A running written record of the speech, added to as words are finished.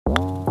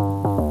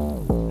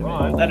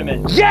Let him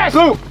in. Yes!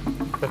 Oh,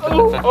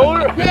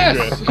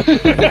 Yes!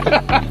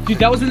 Dude,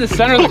 that was in the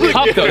center of the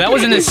cup, though. That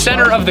was in the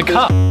center of the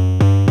cup.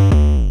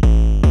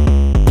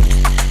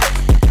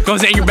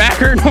 Goes at your back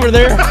hurting over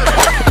there.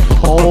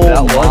 Oh,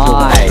 that was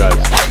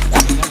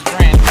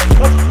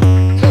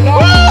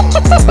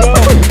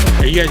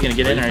Are you guys gonna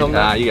get in? Or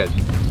nah, you guys.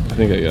 I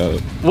think I got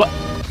it. What?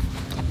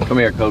 Come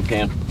here, Coke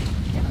can.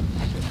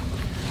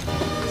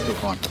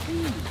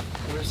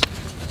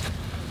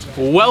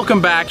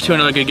 Welcome back to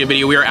another Good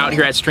video. We are out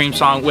here at Stream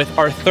Song with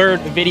our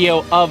third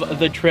video of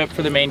the trip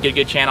for the main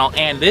Good channel,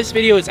 and this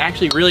video is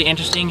actually really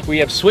interesting. We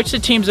have switched the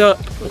teams up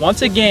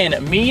once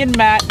again. Me and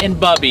Matt and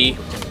Bubby,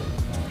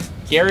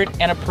 Garrett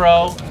and a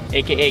pro,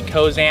 aka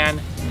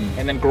Kozan,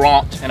 and then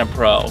Grant and a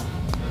pro.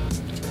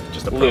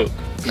 just a pro. Luke.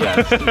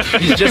 Yeah.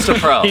 He's just a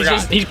pro.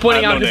 He's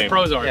pointing out who his name.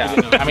 pros are. Yeah.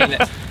 I mean,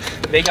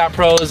 they got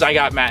pros, I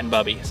got Matt and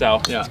Bubby,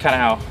 so Yeah. that's kind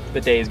of how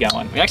the day is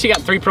going. We actually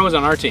got 3 pros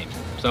on our team,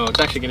 so it's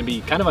actually going to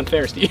be kind of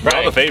unfair, Steve. Right.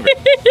 I'm the favorite.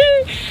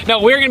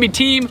 No, we're going to be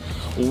Team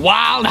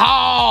Wild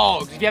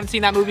Hogs. If you haven't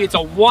seen that movie, it's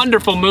a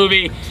wonderful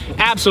movie.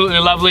 Absolutely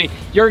lovely.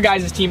 Your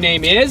guys' team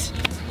name is?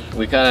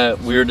 We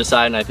were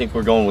deciding, I think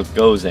we're going with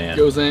Gozan.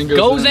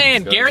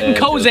 Gozan. Garrett and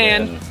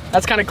Kozan.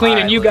 That's kind of clean,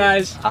 and you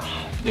guys?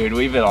 Dude,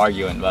 we've been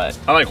arguing, but.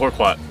 I like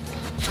Horquat.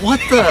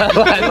 What the?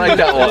 I like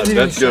that one.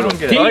 That's good.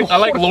 I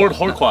like Lord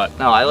Horquat.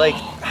 No, I like.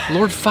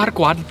 Lord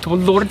Farquaad.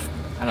 Lord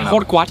I don't know.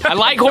 Horquat. I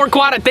like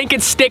Horquat. I think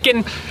it's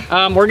sticking.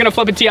 We're gonna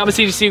flip it to you.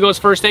 Obviously, to see who goes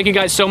first. Thank you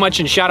guys so much,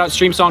 and shout out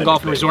Stream Song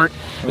Golf and Resort.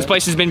 This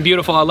place has been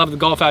beautiful. I love the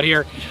golf out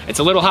here. It's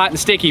a little hot and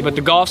sticky, but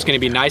the golf's gonna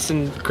be nice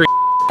and creamy.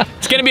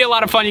 It's gonna be a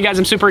lot of fun, you guys.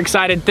 I'm super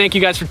excited. Thank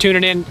you guys for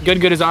tuning in.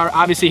 Good has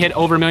obviously hit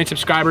over 1 million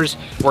subscribers.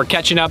 We're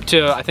catching up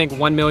to, I think,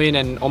 1 million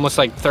and almost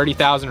like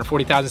 30,000 or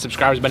 40,000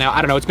 subscribers by now. I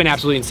don't know, it's been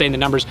absolutely insane, the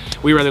numbers.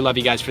 We really love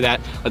you guys for that.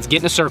 Let's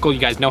get in a circle. You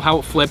guys know how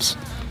it flips.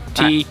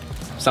 T,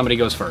 somebody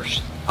goes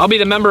first. I'll be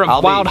the member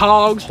of Wild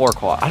Hogs.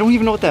 Horquat. I don't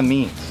even know what that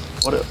means.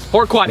 What is?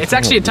 Horquat, it's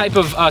actually a type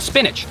of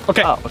spinach.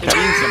 Okay. Oh, okay. It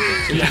means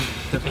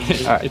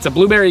something. All right. It's a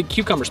blueberry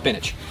cucumber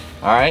spinach.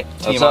 All right.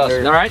 Team all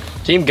right.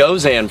 Team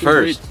Gozan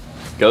first.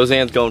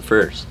 Gozan's going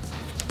first.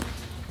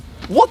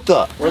 What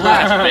the? We're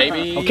last,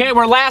 baby. Okay,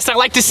 we're last. I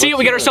like to see it.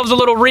 We got ourselves a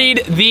little read.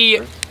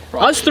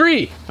 Us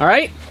 3. All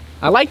right.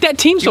 I like that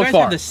team so You guys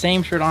far. have the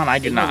same shirt on. I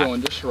do not.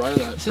 We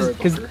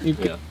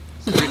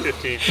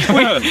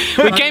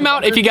came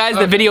out, if you guys,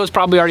 the video is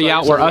probably already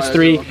out, where us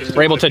 3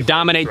 were able to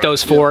dominate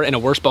those 4 in a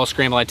worst ball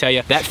scramble, I tell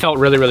you. That felt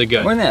really, really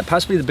good. More than that,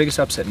 possibly the biggest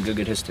upset in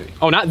Good history.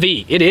 Oh, not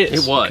the, it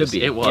is. It was. Could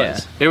be. It was. Yeah.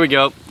 Here we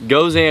go.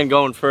 Gozan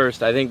going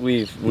first. I think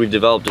we've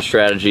developed a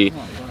strategy.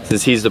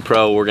 Since he's the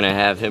pro, we're gonna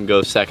have him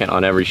go second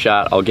on every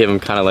shot. I'll give him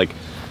kind of like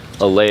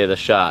a lay of the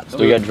shot. So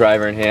we got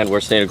driver in hand. We're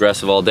staying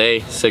aggressive all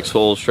day. 6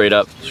 holes straight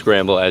up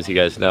scramble, as you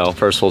guys know.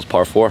 First hole's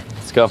par 4.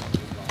 Let's go.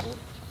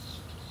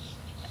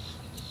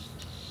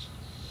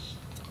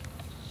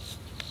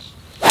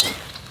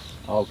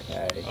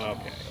 Okay.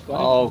 Okay.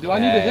 Okay. Do I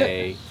need to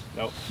hit?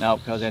 Nope. No,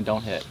 Kozan,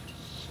 don't hit.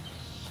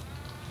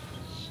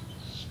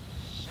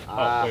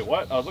 Oh, wait,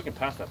 what? I was looking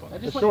past that one.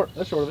 That's short.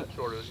 That's short of it.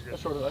 Short of it.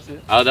 That's short of it. That's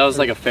it. Oh, that was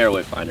like a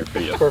fairway finder for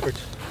you.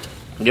 Perfect.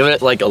 Giving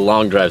it like a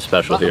long drive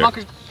special here.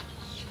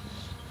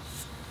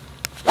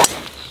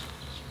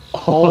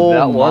 Oh,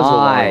 that was a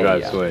long my.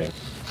 drive swing.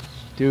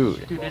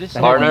 Dude.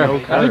 Partner. I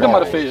think I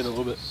might have faded a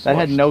little bit. That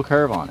had no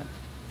curve on it.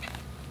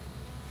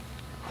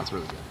 That's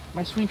really good.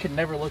 My swing could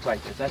never look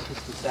like this. That's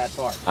just the sad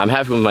part. I'm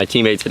happy with my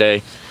teammate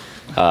today.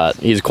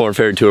 He's a Corn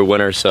Ferry Tour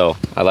winner, so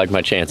I like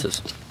my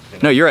chances.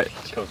 No, you're it.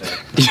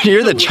 Kozan.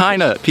 You're the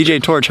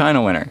PGA Tour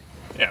China winner.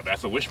 Yeah, but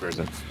that's the wish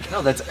version.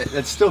 No,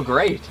 that's still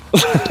great.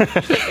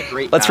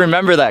 Great Let's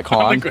remember that, The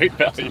Quan. great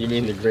value. You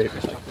mean the great?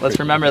 Let's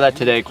remember that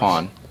today,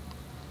 Quan.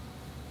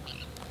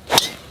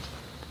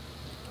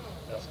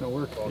 That's no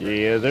work.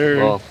 Yeah, they're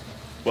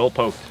well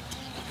poked.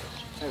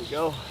 There we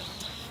go.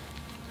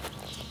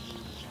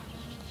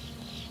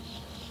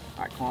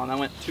 All right, Quan, I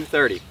went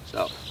 230,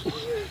 so.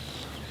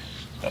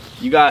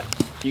 You got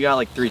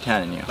like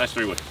 310 in you. Nice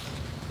 3-wood.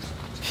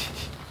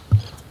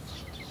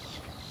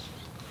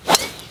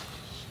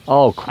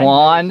 Oh,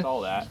 Quan,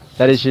 All that.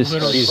 that is just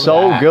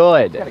so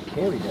good. It's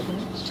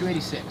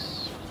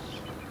 286.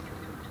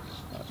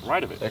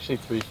 Right of it. Actually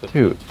 350.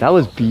 Dude, that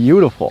was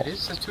beautiful. It is.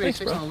 It says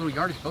 286 on the little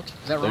yardage book. Is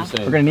that wrong?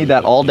 We're gonna need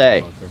that all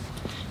day. And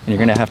you're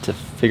gonna have to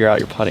figure out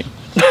your putting.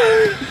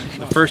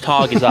 The first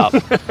hog is up.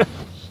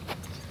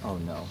 Oh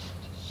no.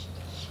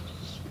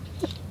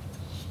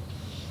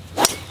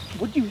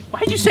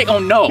 Why'd you say oh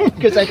no?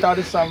 Because I thought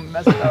it's some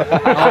messed up.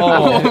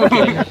 Oh,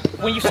 okay.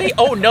 When you say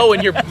oh no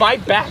in my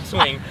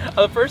backswing,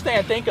 the first thing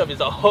I think of is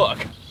a hook.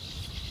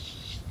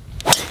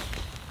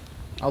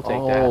 I'll take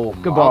Oh,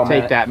 that. good ball, I'll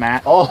take Matt. that,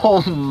 Matt.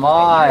 Oh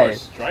my.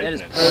 Striking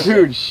it.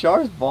 Dude,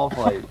 Shar's ball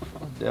flight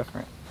was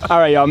different. All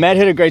right, y'all. Matt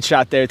hit a great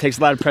shot there. It takes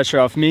a lot of pressure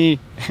off me.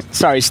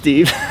 Sorry,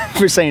 Steve,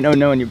 for saying oh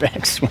no in your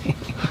backswing.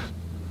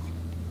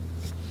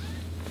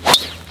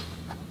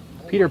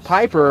 Peter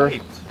Piper.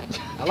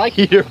 I like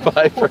Peter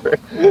Piper.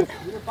 Peter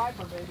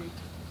Piper, baby.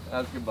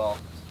 That's a good ball.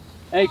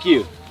 Thank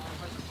you.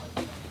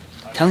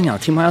 Telling y'all,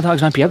 Team Wild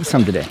Dogs might be up to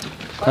some today.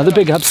 Another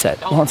big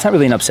upset. Well, it's not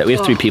really an upset. We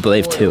have 3 people,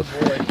 they have 2.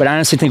 But I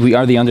honestly think we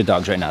are the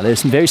underdogs right now. There's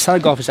some very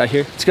solid golfers out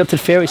here. Let's get up to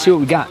the fairway, see what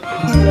we got.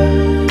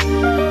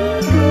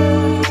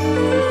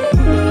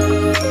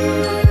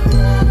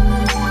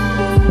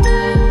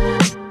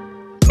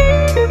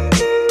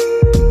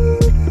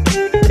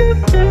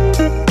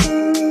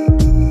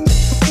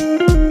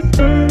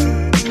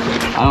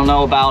 I don't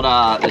know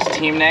about this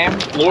team name.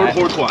 Lord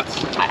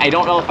Horquats. I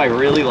don't know if I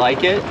really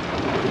like it,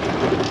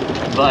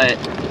 but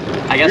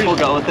I guess we'll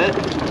go with it.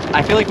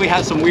 I feel like we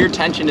have some weird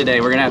tension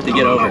today we're gonna have to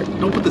get over.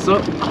 Don't put this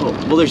up. Oh,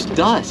 well there's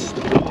dust.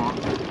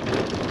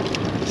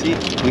 See,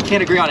 we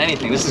can't agree on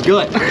anything. This is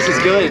good. This is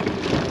good.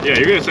 Yeah,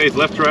 you're gonna say it's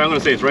left to right, I'm gonna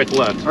say it's right to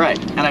left. Right,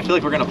 and I feel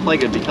like we're gonna play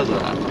good because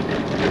of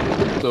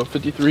that. So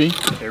 53.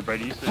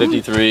 Everybody used to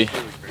 53.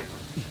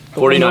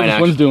 49 One's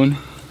actually. doing.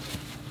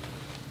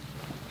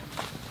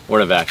 We're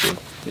in a vacuum.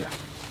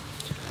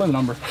 Play the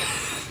number.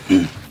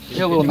 You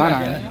get a little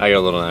 9-iron. I got a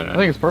little 9. I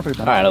think it's perfect.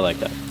 All right, I like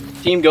that.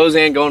 Team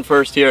Gozan going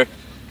first here.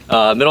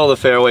 Middle of the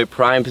fairway,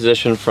 prime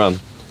position from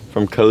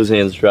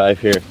Kozan's drive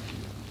here.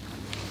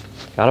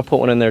 Gotta put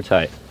one in there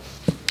tight.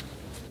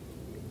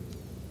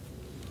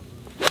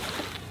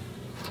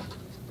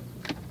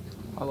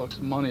 That looks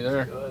money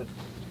there. Good.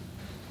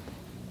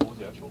 What was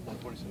the actual?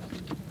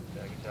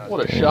 146.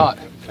 What a shot.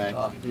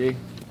 Okay.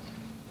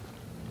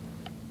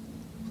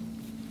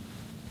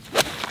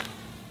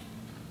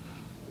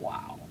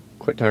 Wow.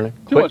 Quit turning.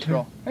 Too much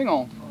draw. Hang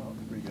on.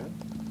 Pretty good.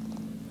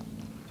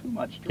 Too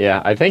much.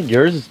 Yeah, I think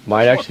yours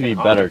might actually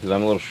be better because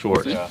I'm a little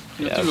short. Yeah.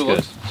 Yeah, that's two good good.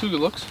 looks. 2 good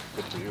looks.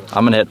 Good for you.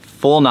 I'm gonna hit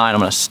full 9. I'm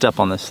gonna step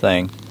on this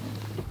thing.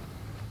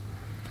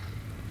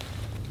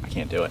 I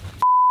can't do it.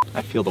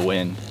 I feel the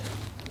wind.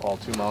 All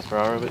 2 miles per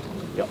hour of it.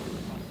 Yep.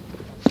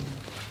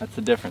 That's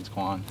the difference,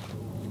 Quan.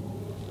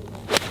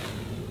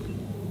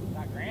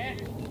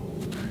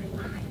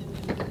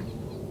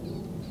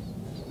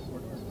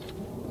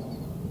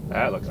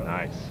 That looks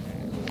nice.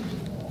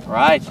 All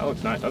right. That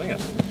looks nice. I think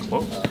that's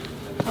close.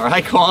 All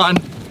right, Quan.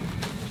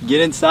 Get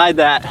inside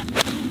that.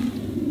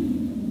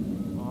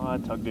 Oh, I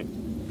tugged it.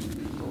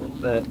 A little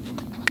bit.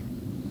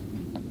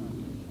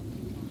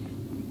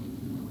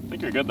 I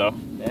think you're good though.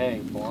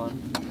 Dang,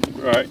 Quan.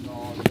 All right.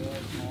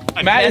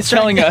 Matt is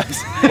telling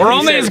us We're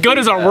only as good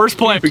as our worst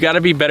player. we got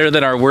to be better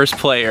than our worst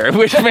player.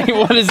 Which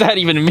what does that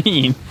even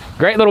mean?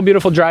 Great little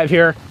beautiful drive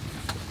here.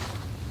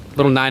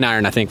 Little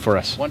 9-iron, I think, for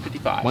us.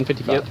 155.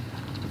 155. Yep.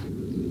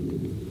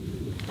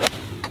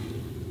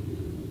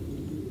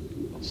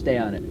 Stay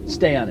on it.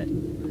 Stay on it.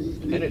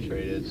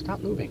 Penetrated.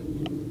 Stop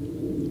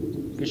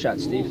moving. Good shot,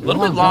 Steve. A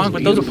little bit long,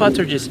 but those putts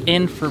are just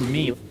in for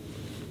me.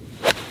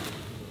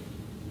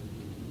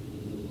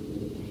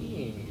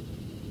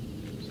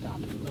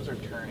 Stop. Those are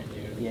turning,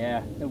 dude.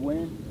 Yeah, the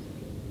wind.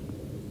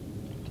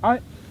 All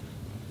right.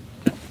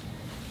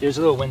 There's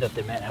a little wind up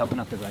there, Matt, helping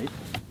up the right.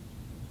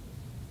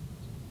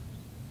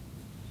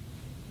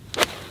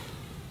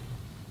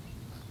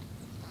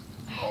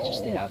 Just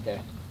stay out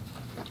there.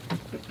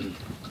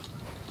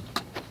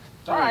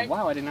 All right.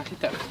 Wow, I did not hit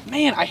that.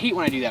 Man, I hate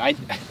when I do that.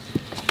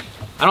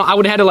 I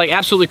would have had to like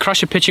absolutely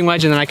crush a pitching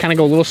wedge, and then I kind of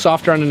go a little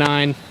softer on the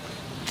 9.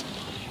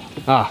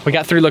 Ah, we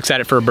got 3 looks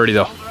at it for a birdie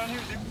though.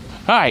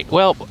 All right,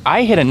 well,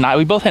 I hit a 9.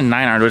 We both hit a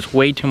 9-iron, which is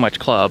way too much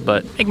club,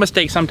 but make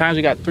mistakes sometimes.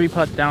 We got 3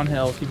 putts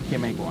downhill. See if we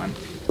can make one.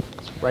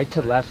 Right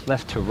to left,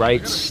 left to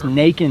right,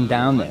 snaking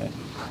down there.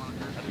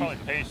 That's probably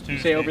pace 2.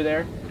 Say over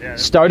there. Yeah.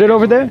 Started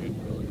over there?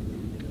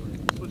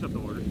 Switch up the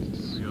order.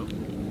 There we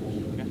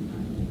go.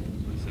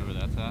 Let's see where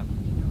that's at.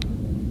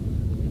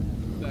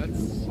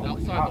 That's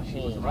outside the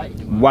hole, right?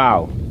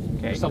 Wow.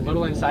 Okay. Just a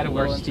little inside of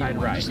where Steven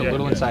right. Just a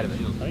little inside of it.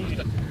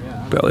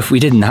 Bro, if we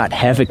did not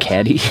have a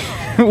caddy,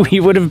 we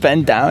would have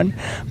been down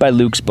by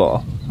Luke's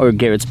ball or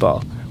Garrett's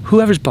ball.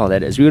 Whoever's ball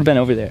that is, we would have been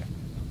over there.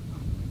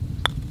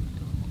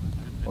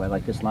 Oh, I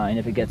like this line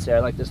if it gets there. I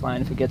like this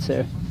line if it gets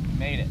there.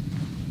 Made it.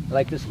 I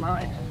like this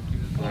line.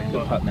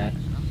 Good putt, Matt.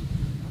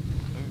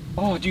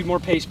 Oh, dude, more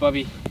pace,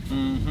 Bubby.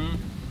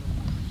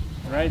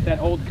 Mm-hmm. Right at that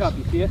old cup,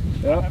 you see it?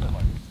 Yep.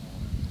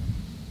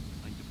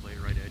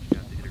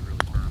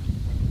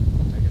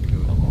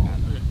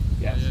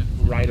 Yes.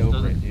 Right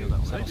over it, dude.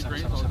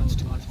 It's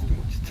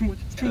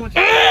too much.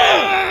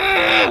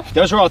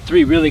 Those are all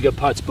 3 really good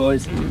putts,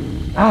 boys.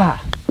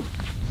 Ah.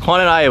 Quan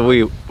and I,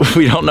 we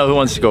don't know who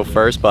wants to go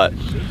first, but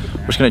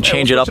we're just gonna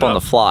change it up on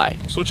the fly.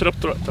 Switch it up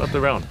throughout the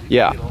round.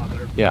 Yeah,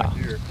 yeah,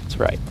 that's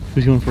right.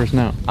 Who's going first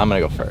now? I'm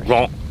gonna go first.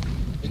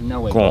 There's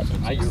no way. Cool.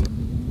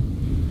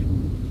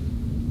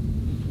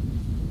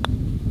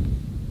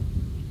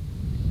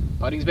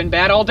 Putting's been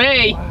bad all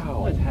day.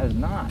 Wow, it has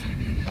not.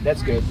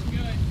 That's good.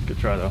 Good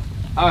try though.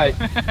 All right.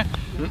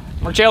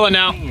 We're chilling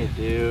now. Dang it,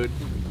 dude.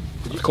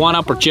 Come on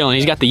up, we're chilling.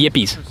 He's got the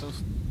yippies.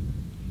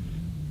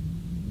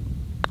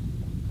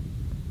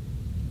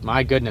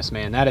 My goodness,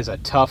 man, that is a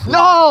tough.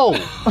 No!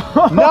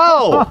 No!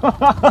 No!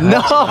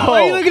 Why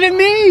are you looking at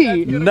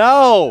me?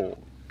 No!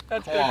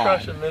 That's good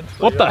crushing mentally.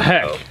 What the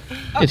heck?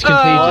 It's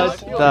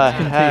contagious. What the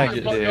heck,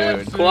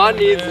 dude? Quan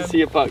needs to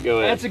see a putt go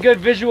in. That's a good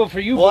visual for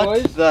you, What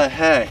boys. the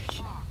heck?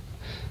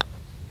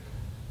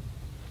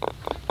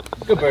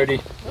 Good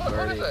birdie.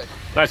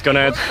 Nice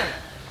gonads.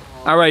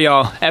 All right,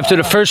 y'all. After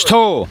the first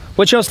hole,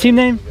 what's y'all's team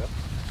name?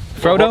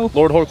 Frodo?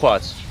 Lord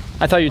Horquats.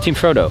 I thought you were Team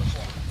Frodo.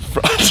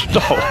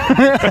 No.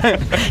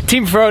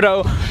 Team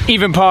Frodo,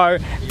 even par.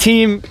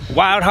 Team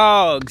Wild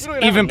Hogs,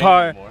 even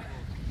par.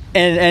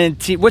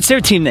 And what's their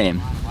team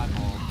name?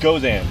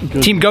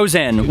 Gozan. Team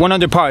Gozan, 1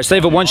 under par. So they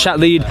have a 1-shot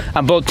lead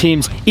on both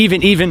teams.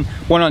 Even,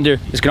 1 under.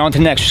 Let's get on to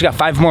the next. We've got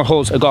 5 more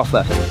holes of golf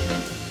left.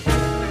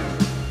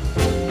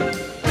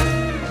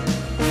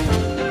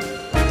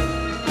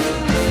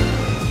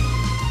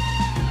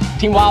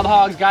 Team Wild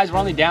Hogs, guys, we're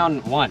only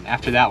down 1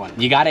 after that one.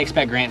 You gotta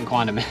expect Grant and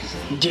Quan to miss.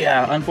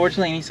 Yeah,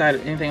 unfortunately,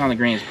 anything on the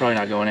green is probably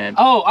not going in.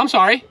 Oh, I'm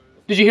sorry.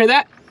 Did you hear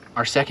that?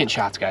 Our second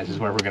shots, guys, is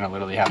where we're gonna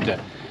literally have to,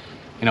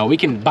 you know, we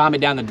can bomb it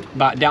down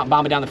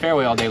the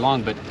fairway all day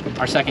long, but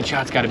our second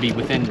shot's got to be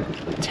within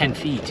 10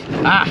 feet.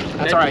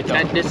 That's all right though.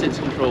 That distance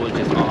control was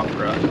just off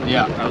for us.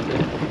 Yeah, that was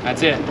it.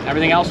 That's it.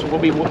 Everything else,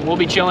 we'll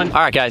be chilling.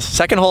 All right, guys,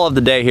 second hole of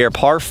the day here,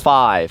 par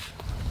 5.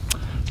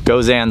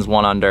 Gozan's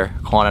 1 under.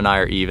 Quan and I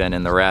are even,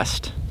 and the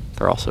rest,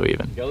 they're also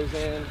even.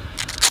 Gozan.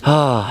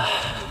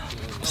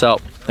 So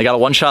they got a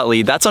 1-shot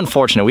lead. That's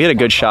unfortunate. We had a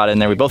good shot in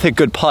there. We both hit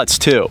good putts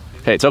too.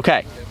 Hey, it's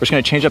okay. We're just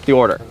gonna change up the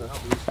order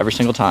every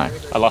single time.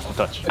 I lost the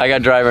touch. I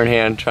got driver in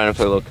hand, trying to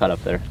play a little cut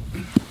up there.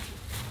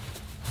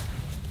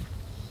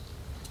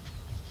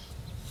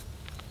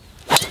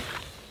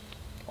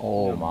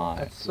 Oh my.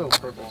 That's so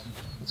perfect.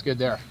 That's good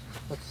there.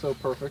 That's so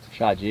perfect.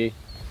 Shot G.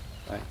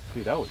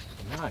 Dude, that was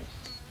nice.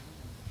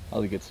 That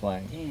was a good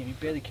swing. Damn, you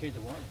barely carried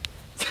the water.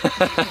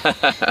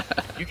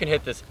 You can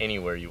hit this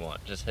anywhere you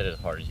want. Just hit it as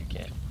hard as you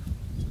can.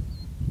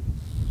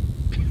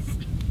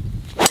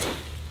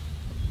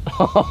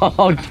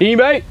 Oh,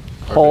 teammate.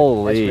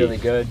 Holy. That's really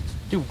good.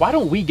 Dude, why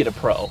don't we get a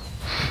pro?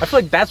 I feel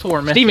like that's what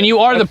we're missing. Steven, you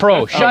are the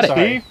pro. Shut it.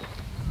 Steve?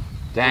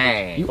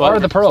 Dang. You are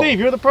the pro. Steve,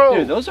 you're the pro.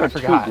 Dude, those are 2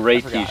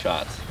 great tee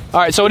shots.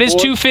 All right, so it is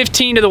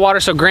 215 to the water,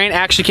 so Grant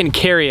actually can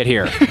carry it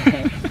here.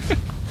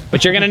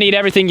 But you're gonna need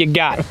everything you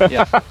got.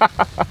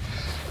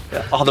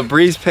 Oh, the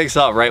breeze picks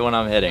up right when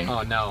I'm hitting.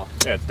 Oh no.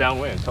 Yeah, it's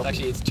downwind.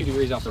 Actually, it's 2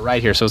 degrees off the right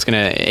here, so it's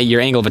gonna,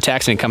 your angle of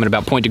attack's gonna come at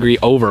about 0.1 degree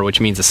over,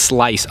 which means a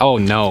slice. Oh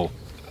no.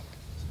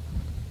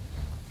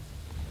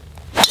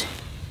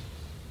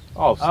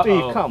 Oh,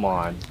 Steve, come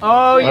on.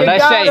 Oh, What did I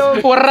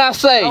say? What did I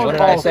say? What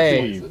did I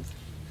say? Steve.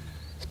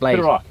 Hit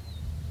a rock.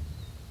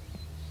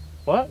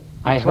 What?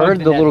 I heard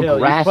the little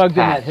grass plugged in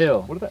that patch.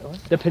 hill. What is that?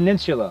 What? The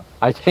peninsula.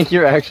 I think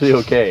you're actually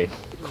okay.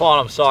 Quan,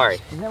 I'm sorry.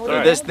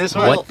 This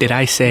whole What did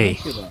I say?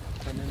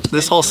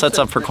 this hole sets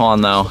up for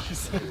Quan though.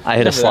 I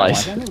hit a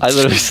slice. I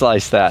literally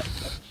sliced that.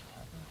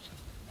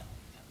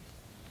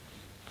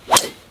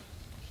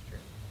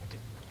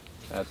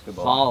 That's good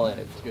ball. Solid.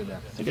 It's good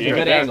there. It's a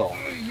good angle.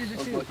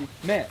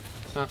 Matt,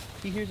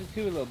 he hears it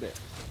too a little bit.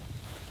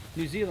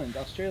 New Zealand,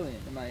 Australian,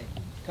 in my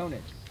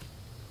tonnage.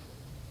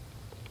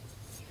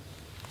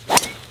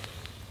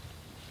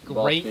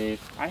 Great.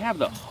 I have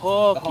the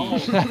hooky.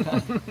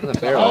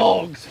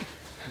 Dogs.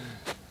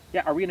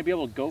 Yeah, are we gonna be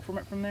able to go from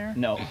it from there?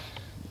 No.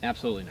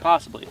 Absolutely not.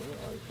 Possibly.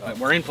 But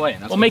we're in play.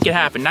 We'll make it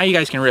happen. Now you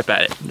guys can rip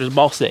at it. There's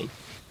ball safe.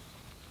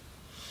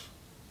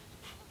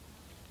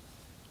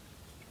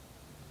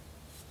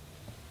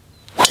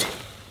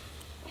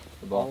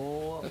 The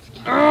ball.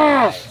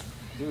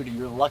 Dude,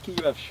 you're lucky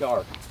you have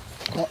sharp.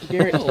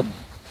 Garrett.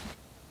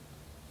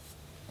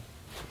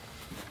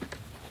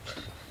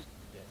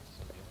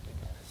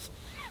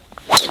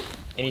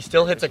 And he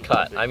still hits a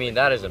cut. I mean,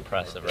 that is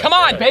impressive. Right Come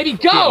on, there. baby,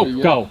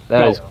 go! Go.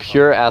 That is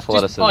pure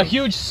athleticism. Just a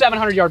huge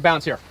 700-yard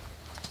bounce here.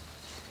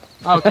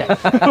 Okay.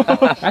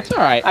 That's all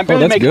right. I'm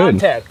barely making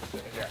contact.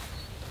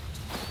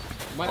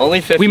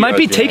 Only 50 We might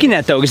be yards taking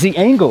that though, because the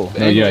angle.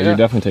 Yeah, you're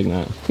definitely taking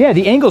that. Yeah,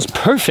 the angle's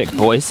perfect,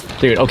 boys.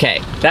 Dude, okay.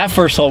 That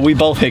first hole, we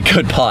both hit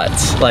good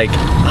putts. Like,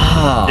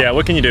 Yeah,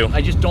 what can you do?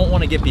 I just don't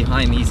want to get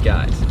behind these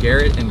guys.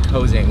 Garrett and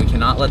Kozan, we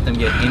cannot let them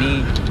get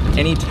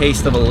any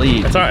taste of a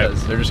lead. That's all right.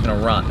 Because they're just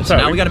gonna run. That's So all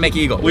now right. we gotta make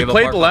eagle. We have a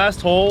played par the five.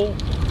 last hole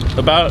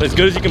about as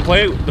good as you can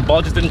play. The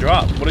ball just didn't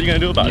drop. What are you gonna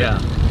do about Yeah.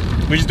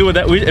 it? We just do it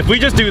that. If we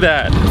just do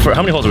that for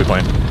how many holes are we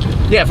playing?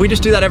 Yeah, if we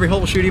just do that every hole,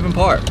 we'll shoot even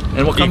par,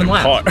 and we'll come in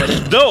last. Par.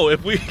 No,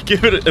 if we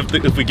give it,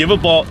 if we give the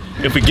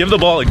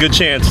ball a good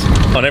chance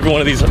on every one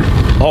of these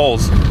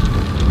holes,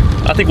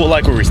 I think we'll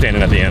like where we're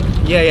standing at the end.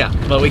 Yeah,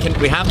 but we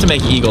have to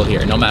make eagle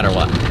here, no matter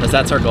what, because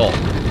that's our goal.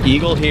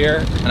 Eagle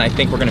here, and I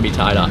think we're gonna be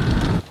tied up.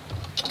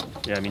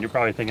 Yeah, I mean, you're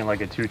probably thinking like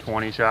a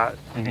 220 shot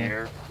in the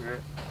air.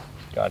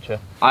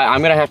 Gotcha.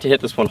 I'm gonna have to hit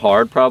this one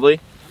hard,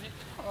 probably.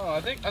 I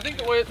think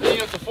the way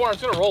it's a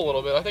forehand's gonna roll a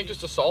little bit. I think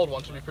just a solid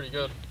one should be pretty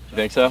good. You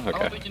think so? I don't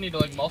Okay. think you need to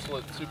like muscle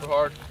it super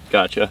hard.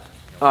 Gotcha.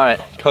 All right,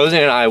 Kozan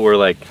and I were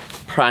like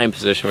prime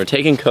position. We're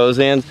taking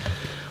Kozan's.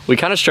 We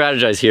kind of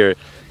strategize here.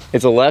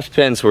 It's a left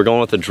pin, so we're going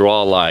with the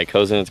draw lie.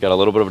 Kozan's got a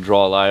little bit of a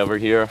draw lie over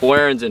here. 4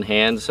 irons in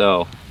hand,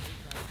 so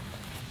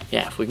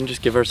yeah, if we can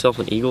just give ourselves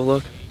an eagle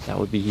look, that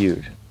would be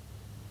huge.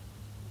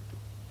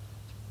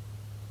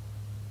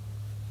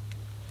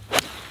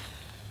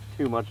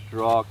 Too much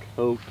draw,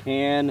 Coke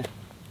can.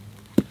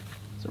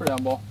 So we're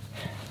down ball.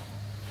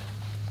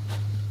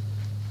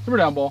 We're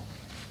down ball.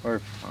 We're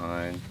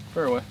fine.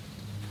 Fair away.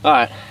 All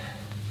right.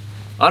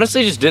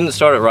 Honestly, just didn't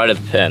start it right at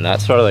the pin. That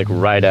started like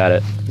right at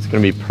it. It's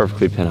gonna be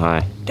perfectly pin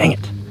high. Dang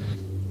it.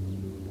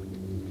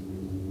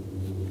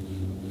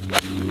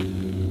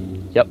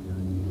 Yep.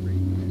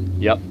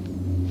 Yep.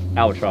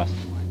 Albatross.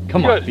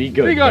 Come on, be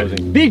good. Be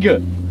good. Be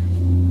good.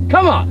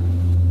 Come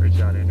on. Great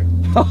shot, Andrew.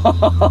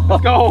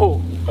 Let's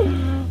go.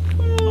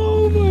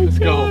 Oh my Let's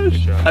go.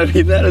 gosh. I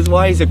mean, that is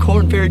why he's a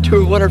Corn Ferry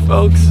Tour winner,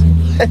 folks.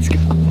 Let's go.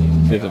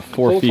 It's a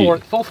 4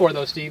 feet. Full four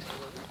though, Steve.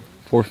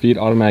 4 feet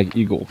automatic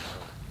eagle.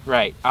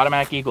 Right,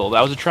 automatic eagle.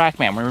 That was a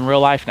TrackMan. We're in real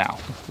life now.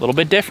 A little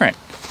bit different,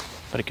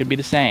 but it could be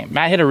the same.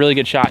 Matt hit a really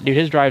good shot. Dude,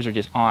 his drives are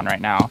just on right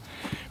now.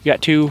 We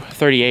got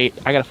 238.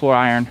 I got a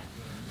 4-iron.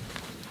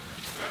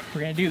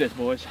 We're gonna do this,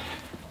 boys.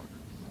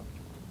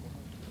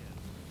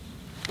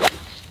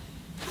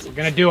 We're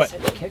gonna do it.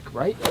 Kick,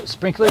 right?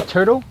 Sprinkler,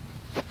 turtle.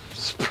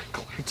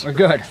 We're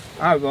good.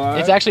 All right, boy.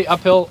 It's actually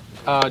uphill.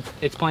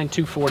 It's playing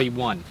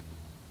 241.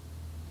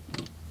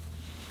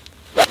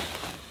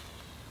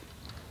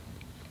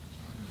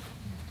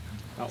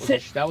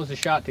 That was the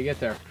shot to get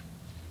there.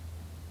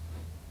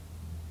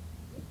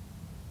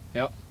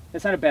 Yep.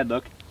 That's not a bad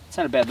look. It's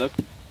not a bad look.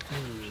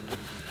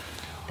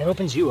 That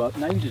opens you up.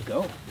 Now you just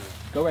go.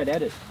 Go right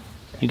at it.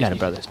 You got it,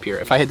 brother. This pier.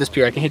 If I hit this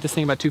pier, I can hit this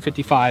thing about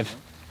 255,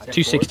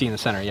 260 in the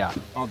center. Yeah.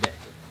 All day.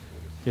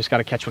 You just got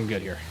to catch one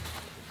good here.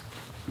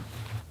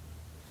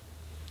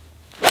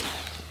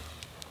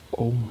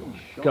 Oh.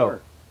 Go.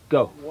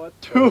 Go.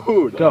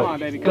 Dude. Go. on,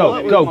 baby.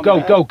 Go. Go.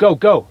 Go. Go. Go.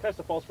 Go. Catch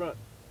the false front.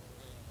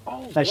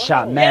 Nice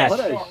shot, Matt.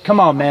 Come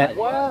on, Matt.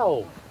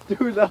 Wow.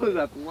 Dude, that was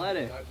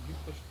athletic.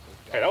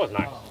 Hey, that was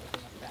nice.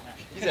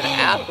 He's an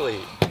athlete.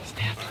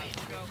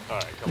 All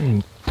right,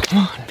 come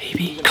on.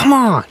 Baby. Come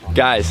on.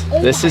 Guys,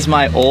 this is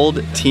my old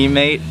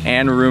teammate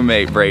and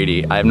roommate,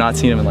 Brady. I have not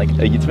seen him in like,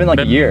 it's been like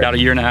a year. About a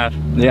year and a half.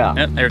 Yeah.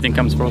 Yep, everything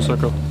comes full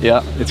circle.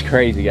 Yeah, it's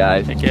crazy,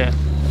 guys. Heck yeah.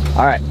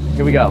 All right,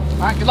 here we go. All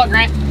right. Good luck,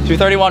 Grant.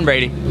 231,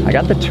 Brady. I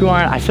got the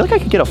 2-iron. I feel like I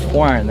could get a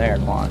 4-iron there,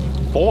 come on.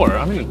 4?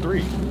 I'm hitting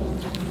 3.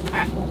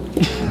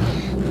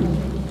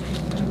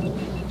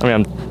 I mean,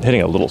 I'm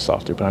hitting a little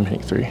softer, but I'm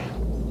hitting 3.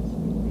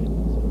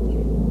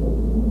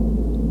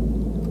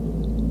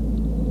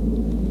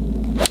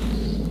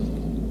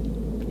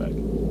 Back.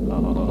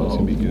 Oh, That's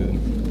gonna be good.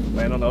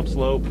 land on the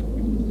upslope.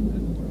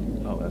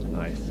 Oh, that's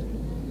nice.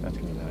 That's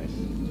gonna be nice.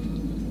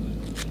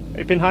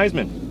 Hey, Pin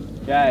Heisman.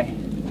 Okay.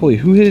 Holy,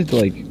 who hit it to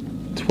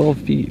like 12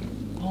 feet?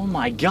 Oh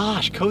my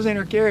gosh,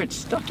 Kozaner Garrett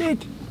stuck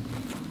it.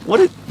 What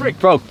is,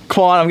 bro,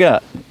 come on, I'm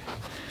gonna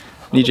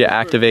need you to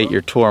activate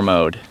your tour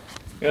mode.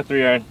 I got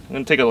 3-iron. I'm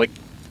gonna take a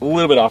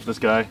little bit off this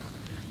guy.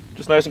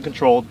 Just nice and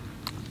controlled.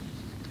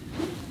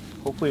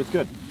 Hopefully it's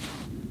good.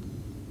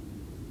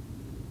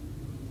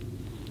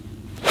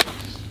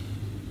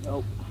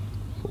 Oh,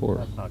 4.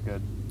 That's not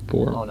good.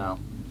 4. oh no.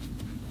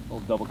 A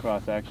little double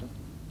cross action.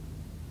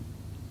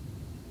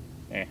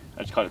 Hey,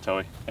 I just caught it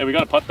toey. Hey, we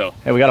got a putt though.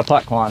 Hey, we got a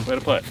putt, Quan. We got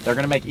a putt. They're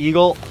gonna make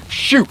eagle.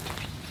 Shoot!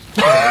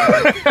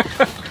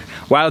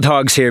 Wild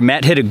Hogs here.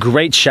 Matt hit a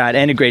great shot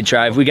and a great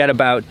drive. We got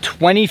about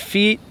 20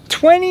 feet,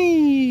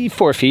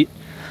 24 feet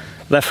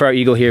left for our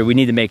eagle here. We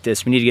need to make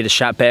this. We need to get a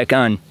shot back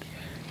on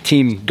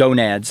Team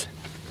Gonads.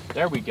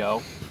 There we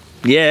go.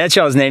 Yeah, that's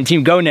y'all's name,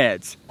 Team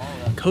Gonads.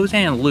 Kozan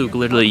and Luke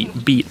literally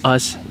beat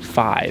us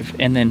 5,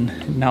 and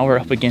then now we're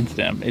up against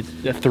them. It's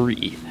a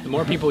 3. The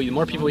more people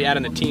you add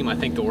in the team, I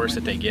think the worse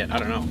that they get. I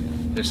don't know.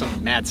 There's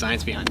some mad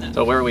science behind that.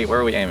 So where are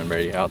we aiming,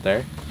 Brady? Out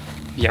there?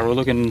 Yeah, we're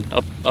looking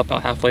up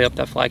about halfway up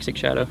that flag stick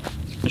shadow.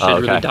 It should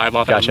okay. really dive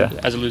off Gotcha.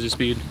 as it loses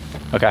speed.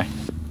 Okay.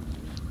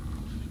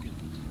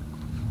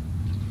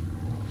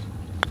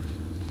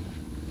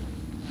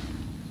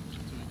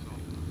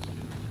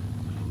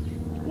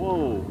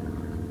 Whoa.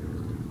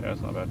 Yeah,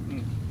 that's not bad.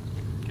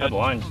 Had the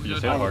line, you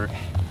just hit harder.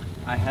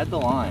 I had the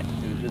line.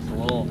 It was just a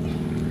little,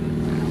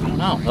 I don't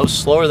know. That was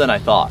slower than I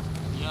thought.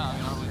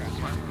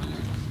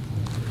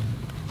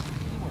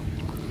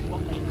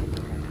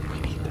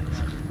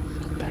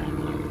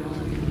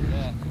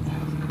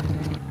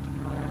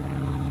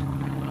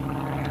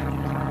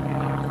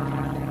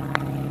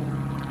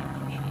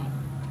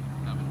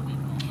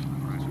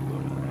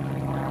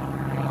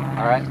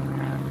 All right.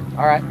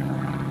 All right.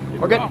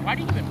 We're good. Why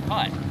do you even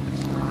putt?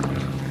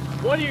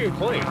 What are you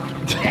playing?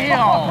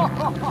 Damn!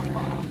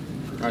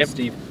 All right,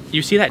 Steve.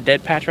 You see that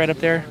dead patch right up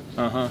there?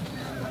 Uh-huh.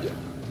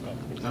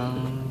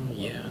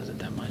 Yeah, is it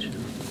that much?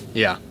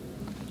 Yeah.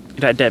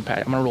 That dead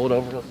patch. I'm gonna roll it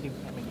over. Let's see.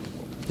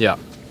 Yeah.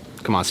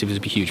 Come on, Steve. This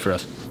would be huge for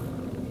us.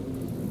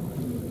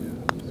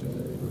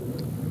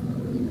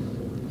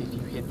 If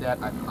you hit that,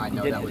 I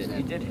know that was in.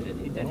 He did hit it.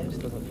 He did hit it.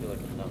 Just doesn't feel like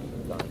it's done.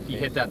 If he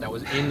hit that, that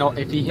was in. No,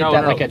 if he hit No,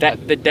 that no, like a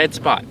the dead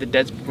spot.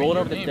 Roll it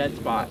over the dead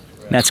spot.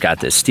 Matt's got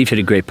this. Steve hit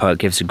a great putt,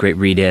 gives a great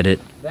read at it.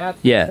 That.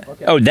 Yeah.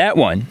 Oh, that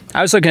one.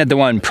 I was looking at the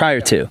one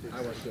prior to. All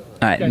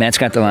right, Matt's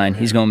got the line.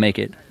 He's gonna make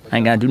it. I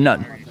ain't gotta do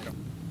nothing.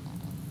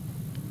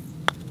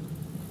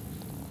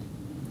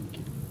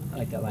 I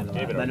like that line a lot.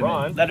 Gave it a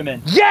run. Let him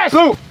in. Yes!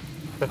 Oh,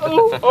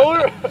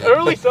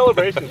 early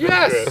celebration.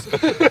 Yes!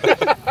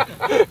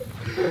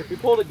 We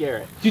pulled a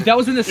Garrett. Dude, that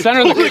was in the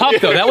center of the cup,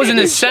 though. That was in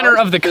the center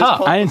of the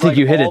cup. I didn't think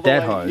you hit it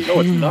that hard.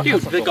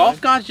 Dude, the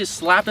golf gods just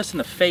slapped us in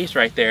the face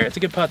right there. It's a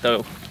good putt,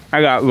 though.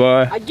 I got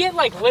I get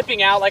like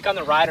lipping out like on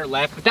the right or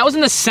left, but that was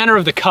in the center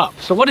of the cup.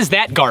 So what is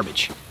that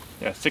garbage?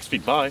 Yeah, 6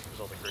 feet by.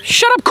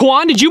 Shut up,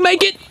 Quan. Did you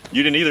make it?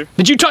 You didn't either.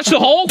 Did you touch the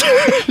hole?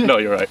 No,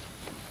 you're right.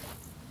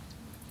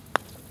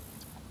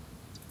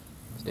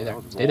 Stay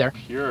there. Stay there.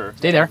 Pure.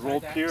 Stay there. Roll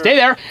pure. Stay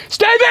there.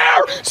 Stay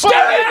there. Stay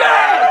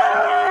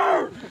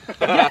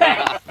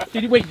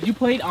there. Wait, you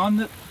played on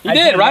the... You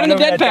did, right on the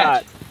dead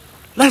patch.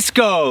 Let's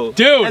go.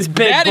 Dude, That's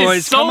big, that boys.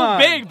 is so Come on.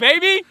 big,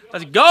 baby.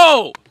 Let's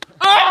go!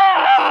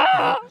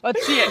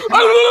 Let's see it.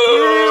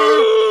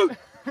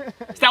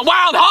 It's that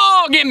wild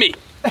hog in me.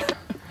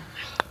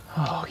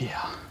 Oh,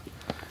 yeah.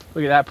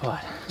 Look at that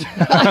putt.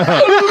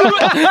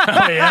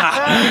 Oh,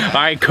 yeah.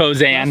 All right,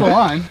 Kozan.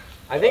 line.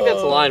 I think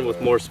that's a line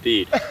with more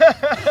speed.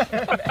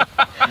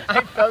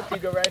 I felt you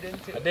go right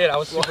into it. I did. I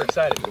was super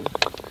excited. Did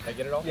I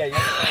get it all? Yeah,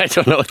 I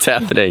don't know what's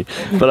happening,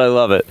 but I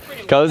love it.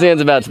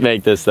 Kozan's about to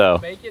make this though,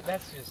 Make it.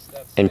 That's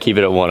and keep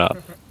it at 1 up.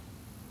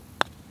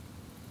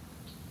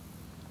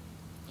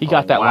 He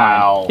got that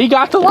line. He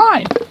got the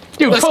line.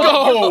 Dude, let's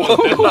go.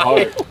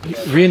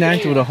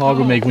 Reenact what a hog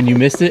would make when you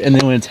missed it and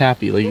then when it's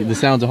happy. Like the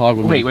sounds a hog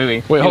would make.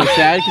 Wait. Wait, hold on.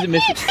 Sad because it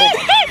missed it.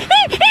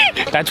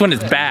 That's when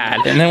it's bad.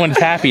 And then when it's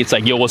happy, it's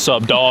like, yo, what's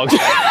up, dogs?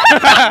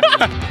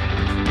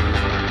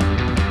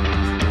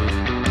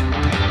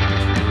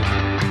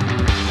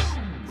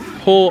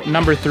 Hole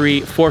number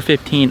 3,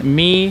 415.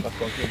 Me,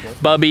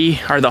 Bubby,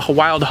 are the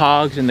wild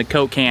hogs, and the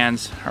Coke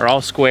cans are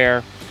all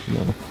square.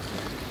 No.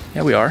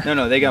 Yeah, we are.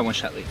 No, they got 1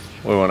 shot lead.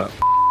 We 1 up.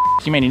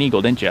 You made an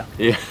eagle, didn't you?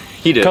 Yeah,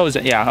 he did.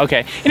 Kozan, yeah,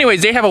 okay.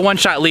 Anyways, they have a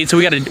 1-shot lead, so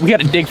we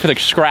gotta dig for the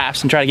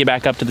scraps and try to get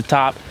back up to the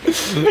top.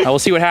 We'll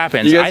see what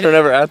happens. You guys are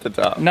never at the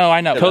top. No,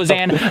 I know.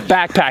 Kozan,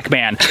 backpack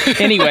man.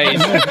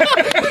 Anyways.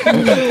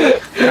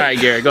 All right,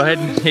 Garrett, go ahead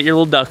and hit your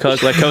little duck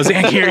hook. Let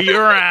Kozan carry you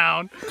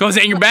around.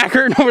 Kozan, your back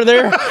hurting over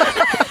there?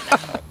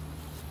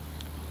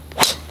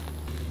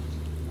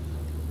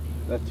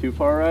 That's too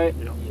far right?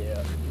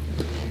 Yeah.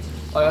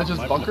 Oh, that's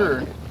just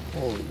bunker.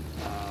 Holy.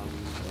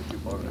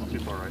 Too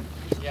far right.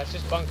 Yeah, it's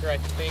just bunker, I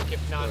think,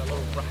 if not a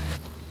little right.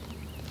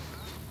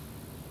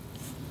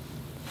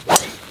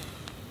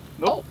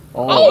 Nope.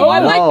 Oh, I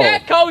like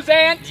that,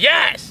 Kozan.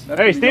 Yes!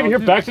 Hey, Steven, you're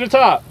back to the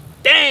top.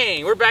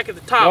 Dang, we're back at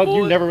the top, Well,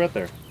 you boys. never went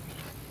there.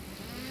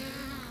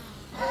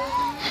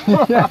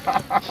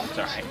 It's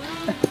all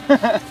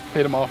right.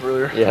 Paid him off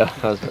earlier. Yeah,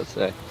 I was about to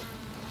say.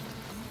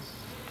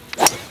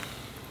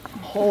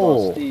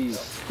 Oh, He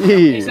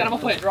Steve. said, I'm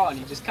gonna play a draw, and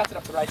he just cuts it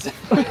up the right side.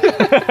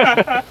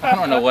 I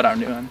don't know what I'm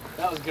doing.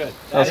 That was good.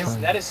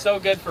 That is so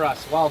good for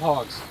us, wild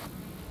hogs.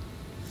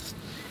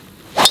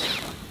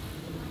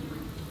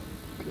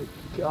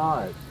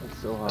 God,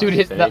 that's so hard.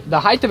 Dude, the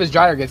height of his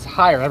driver gets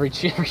higher every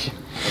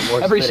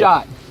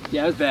shot.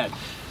 Yeah, it was bad.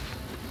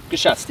 Good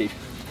shot, Steve.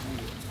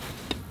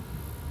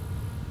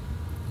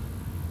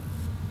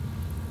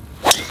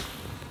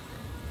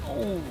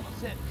 Oh,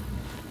 that's it.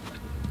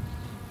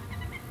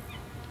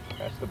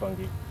 That's the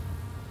bungee.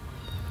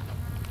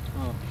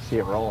 See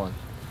it rolling.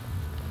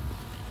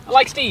 I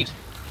like Steve.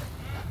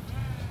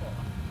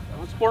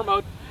 I'm on sport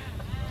mode.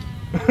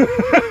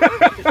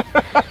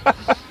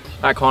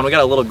 All right, Quan, we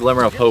got a little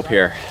glimmer of hope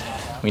here.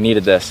 We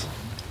needed this.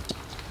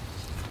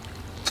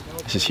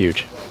 This is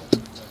huge.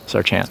 It's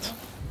our chance.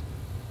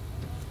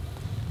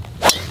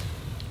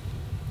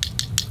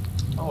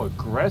 Oh,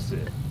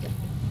 aggressive.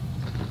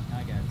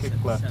 Kick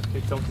left.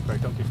 Kick, don't kick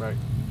right. Don't kick right.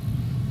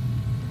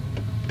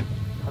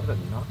 How did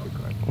that not kick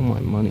right? Oh my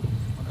money.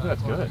 Oh,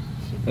 that's good.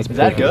 That's Is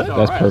that perfect. good?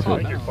 That's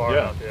perfect. You're far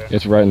enough, yeah.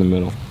 It's right in the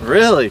middle.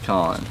 Really,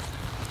 Colin?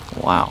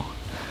 Wow. All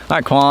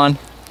right, Quan.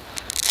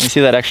 Let me see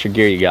that extra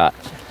gear you got.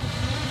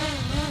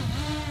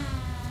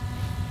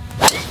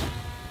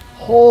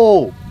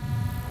 Oh!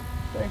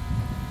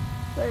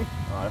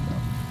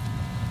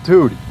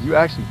 Dude, you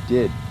actually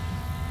did.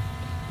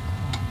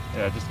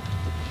 Yeah, I just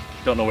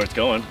don't know where it's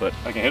going, but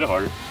I can hit it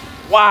harder.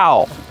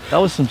 Wow, that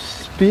was some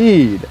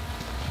speed.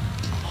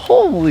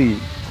 Holy.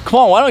 Come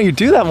on, why don't you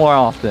do that more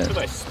often? Because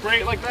I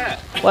spray it like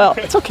that. Well,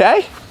 it's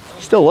okay.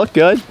 Still look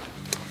good.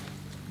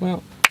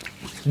 Well,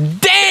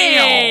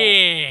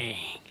 Damn!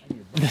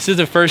 This is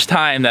the first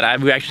time that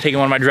I've actually taken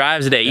one of my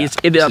drives today.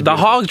 The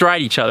hogs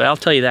ride each other, I'll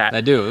tell you that. I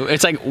do.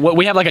 It's like,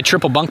 we have like a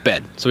triple bunk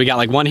bed. So we got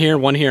like one here,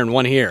 and one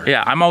here.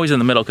 Yeah, I'm always in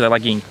the middle because I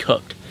like getting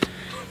cooked.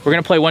 We're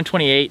gonna play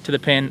 128 to the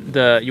pin.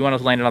 You want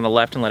to land it on the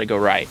left and let it go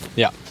right.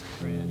 Yeah.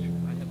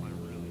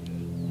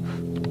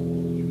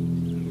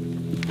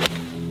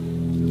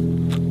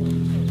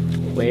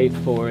 Wait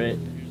for it.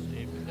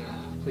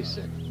 Please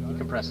sit. He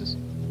compresses.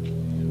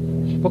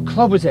 What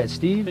club was that,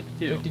 Steve?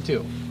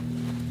 52.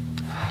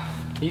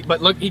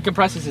 But look, he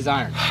compresses his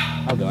iron.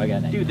 I'll go, I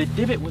got it. Dude, the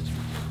divot was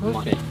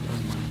perfect.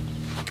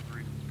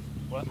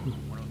 What?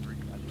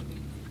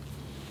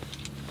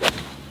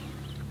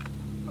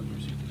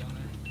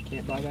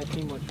 Can't buy that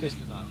team with this.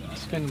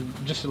 Spin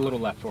just a little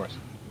left for us.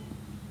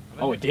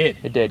 Oh, it did.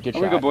 It did, good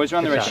Here we shot. go, boys. We're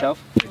on the Good right shot.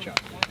 shelf. Good job.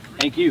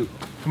 Thank you.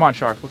 Come on,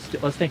 Shark.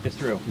 Let's think this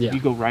through. Yeah. You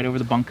go right over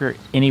the bunker.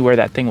 Anywhere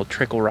that thing will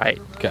trickle right.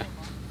 Okay.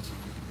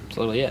 That's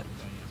literally it.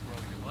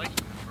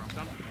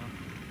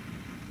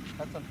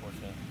 That's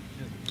unfortunate.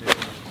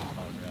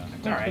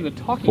 All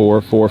right.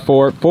 Four.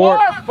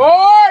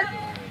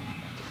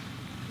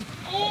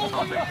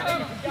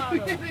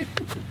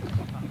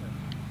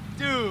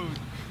 Dude.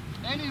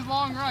 And he's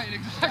long right.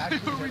 Exactly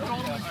what we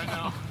told him. I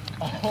know.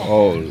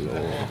 Oh,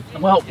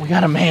 Lord. Well, we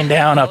got a man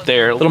down up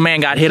there. Little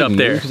man got hit up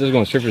there. Because I was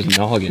going to strip his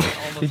noggin.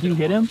 Did you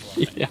hit him?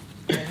 Yeah.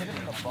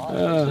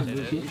 I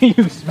mean,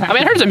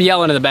 I heard some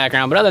yelling in the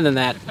background, but other than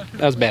that,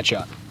 that was a bad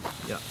shot.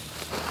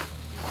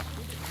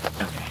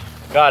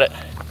 Got it.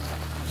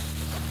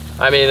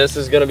 I mean, this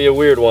is gonna be a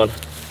weird one.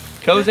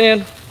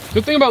 Kozan,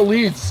 Good thing about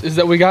leads is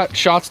that we got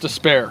shots to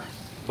spare.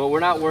 but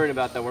we're not worried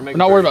about that. We're We're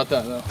not worried about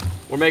that though.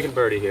 We're making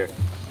birdie here.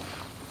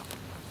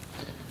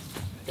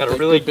 Got to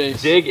really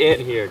base. dig in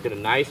here. Get a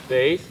nice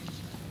base.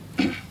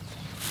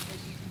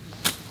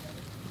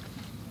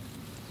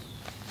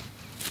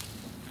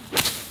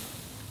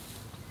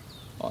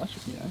 Oh, that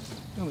should be nice.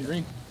 On the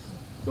green.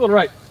 A little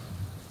right.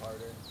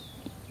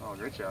 Oh,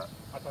 great shot.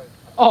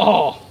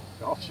 Oh,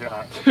 Golf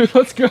shot. dude,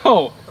 let's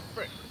go.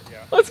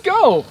 Let's go.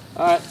 All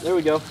right, there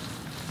we go.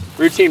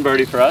 Routine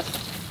birdie for us.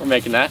 We're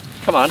making that.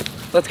 Come on,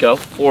 let's go.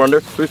 4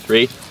 under through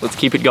 3. Let's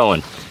keep it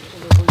going.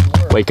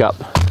 Wake up.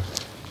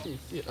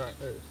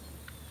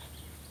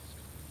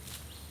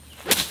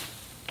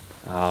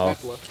 Oh,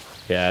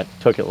 yeah, it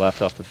took it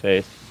left off the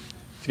face.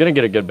 It's gonna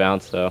get a good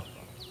bounce though.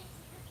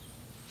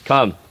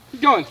 Come,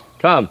 Keep going.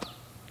 come.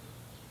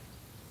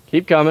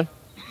 Keep coming.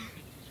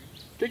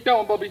 Take that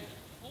one, Bubby.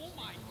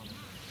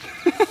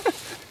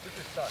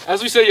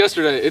 As we said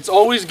yesterday, it's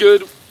always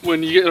good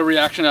when you get a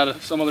reaction out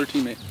of some other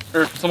teammate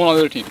or someone on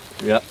the other team.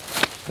 Yep.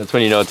 That's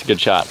when you know it's a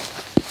good shot.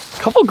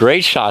 Couple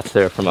great shots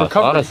there from us,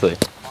 Recovery. honestly.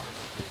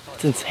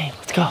 It's insane.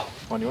 Let's go.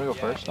 Well, do you want to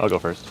go first? I'll go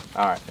first.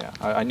 All right, yeah.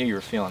 I knew you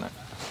were feeling it.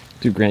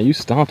 Dude, Grant, you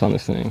stomped on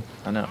this thing.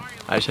 I know.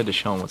 I just had to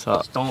show him what's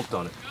up. Stomped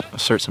on it.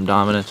 Assert some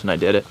dominance, and I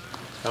did it.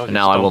 That was And your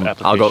now I stomp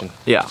will. I'll go.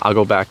 application. Yeah, I'll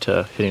go back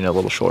to hitting it a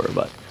little shorter,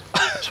 but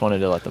I just wanted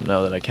to let them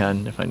know that I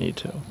can if I need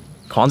to.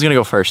 Colin's gonna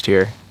go first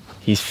here.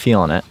 He's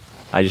feeling it.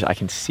 I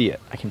can see it.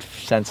 I can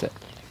sense it.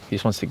 He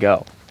just wants to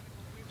go.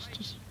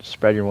 Just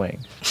spread your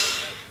wings.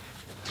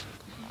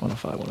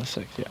 105,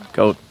 106. Yeah,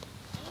 go.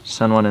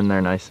 Send one in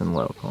there, nice and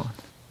low. Colin.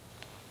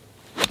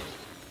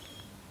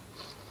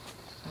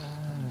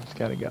 It's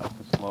gotta go.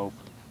 Slope.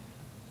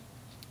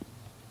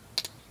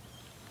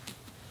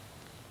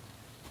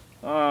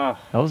 Ah,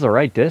 That was the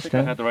right I think I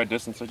distance. had the right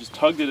distance. I just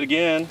tugged it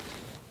again.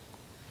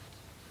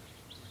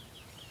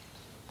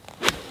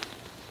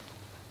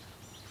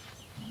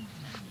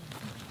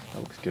 That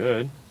looks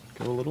good.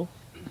 Go a little.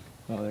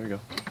 Oh, there we go.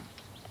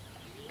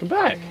 Come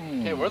back.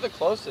 Hey, we're the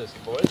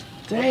closest, boys.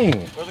 Dang.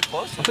 We're the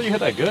closest. I thought you had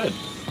that good.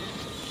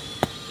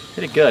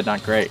 Hit it good,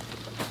 not great.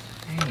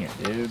 Dang it,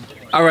 dude.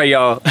 All right,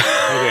 y'all.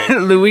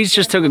 Luis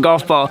just took a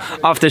golf ball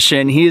off the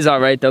shin. He is all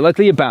right, though.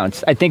 Luckily, it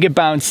bounced. I think it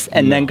bounced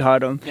and then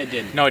caught him. It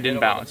didn't. No, it didn't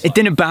bounce. It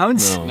didn't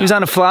bounce? No. He was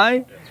on a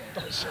fly?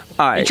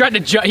 All right. He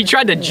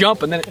tried to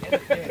jump and then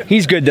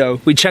He's good, though.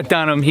 We checked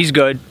on him. He's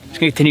good. He's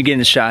going to continue getting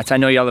the shots. I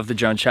know y'all love the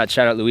drone shot.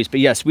 Shout out, Luis. But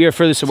yes, we are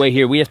furthest away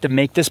here. We have to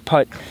make this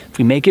putt. If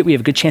we make it, we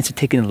have a good chance of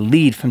taking the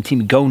lead from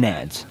Team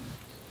Gonads.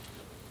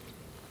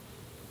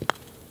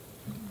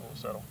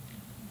 Settle.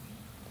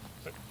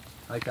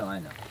 I like that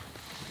line, though.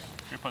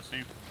 Your putt,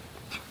 Steve.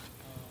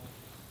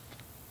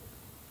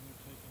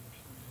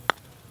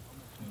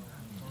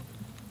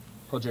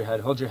 Hold your head,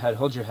 hold your head,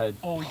 hold your head.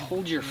 oh, you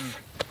hold your.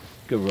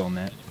 Good roll,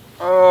 Matt.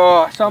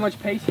 Oh, I saw how much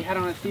pace he had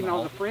on his team. And I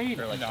was afraid.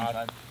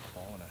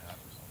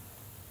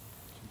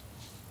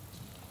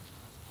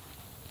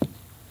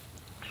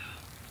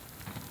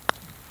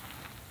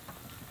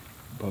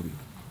 Bubby.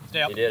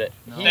 He did it.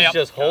 He's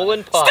just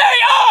holding putt.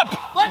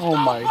 Oh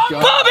my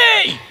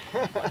god.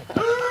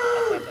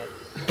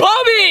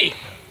 Bobby!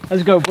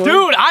 Let's go, boys.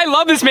 Dude, I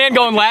love this man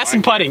going last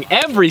and putting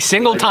every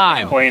single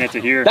time. Playing it to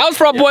here. That was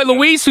for our boy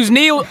Luis, whose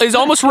knee is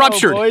almost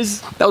ruptured.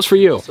 boys. That was for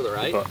you. To the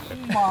right. All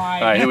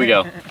right, here we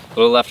go. A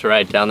little left to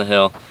right down the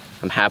hill.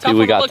 I'm happy Tough we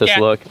one to got look this at.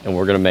 look, and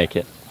we're gonna make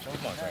it.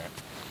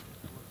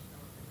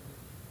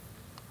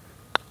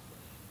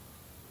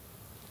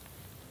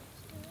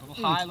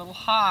 Little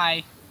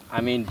high.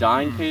 I mean,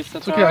 dying pace.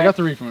 That's It's okay, I got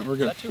the read from it. We're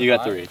good. You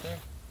got the read.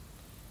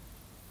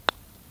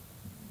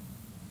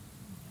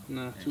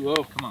 No, too low.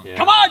 Come on. Yeah.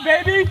 Come on,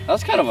 baby!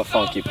 That's kind of a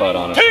funky putt,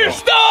 honestly.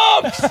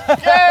 Stumps!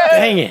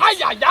 Dang it! Ay,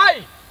 ay,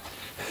 ay.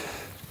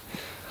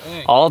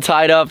 All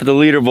tied up at the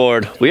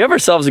leaderboard. We have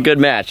ourselves a good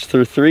match.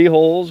 Through 3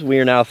 holes, we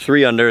are now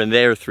 3 under, and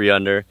they're 3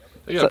 under.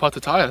 You got a putt to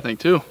tie, I think,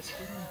 too.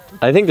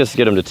 I think this is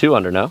get them to 2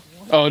 under, no?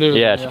 Oh, dude.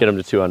 Yeah, to get them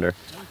to 2 under.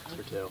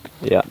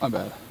 Yeah. My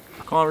bad.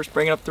 Come on, we're just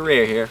bringing up the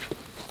rear here.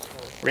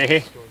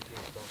 Ray.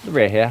 The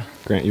rear here.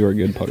 Grant, you are a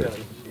good putter.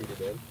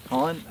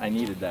 Colin, I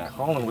needed that.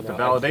 Colin with the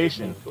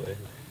validation.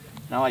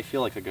 Now I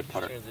feel like a good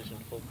putter.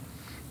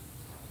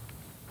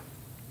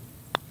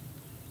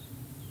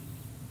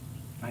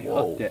 I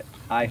hooked it.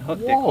 I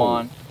hooked it, Whoa.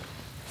 Colin.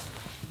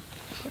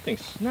 That thing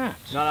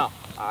snapped. No,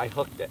 I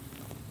hooked it.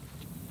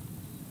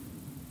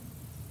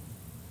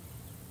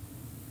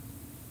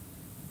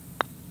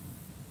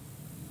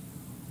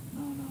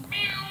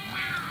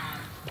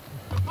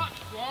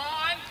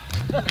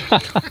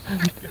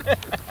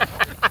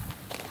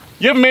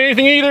 You haven't made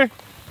anything either.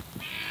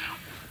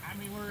 I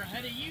mean, we're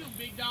ahead of you,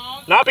 big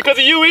dog. Not because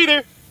of you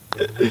either.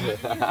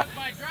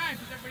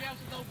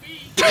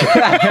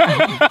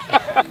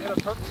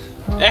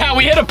 Yeah,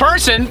 we hit a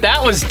person.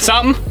 That was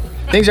something.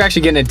 Things are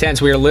actually getting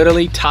intense. We are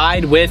literally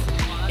tied with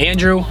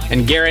Andrew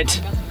and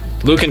Garrett,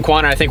 Luke and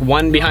Quan. I think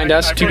one behind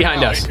us, two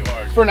behind us.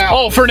 For now.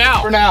 Oh, for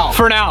now. For now.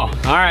 For now.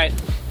 All right.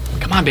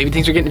 Come on, baby.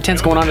 Things are getting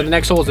intense going on to the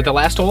next hole. Is it the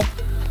last hole?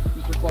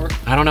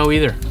 I don't know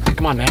either.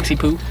 Come on, Maxi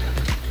Poo.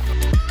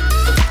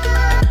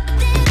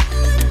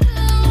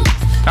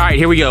 All right,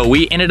 here we go.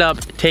 We ended up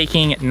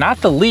taking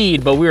not the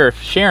lead, but we were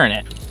sharing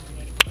it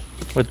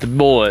with the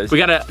boys. We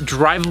got a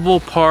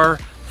drivable par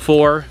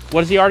 4.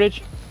 What is the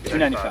yardage?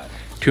 295.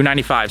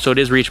 295, so it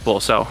is reachable.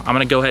 So I'm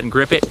gonna go ahead and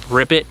grip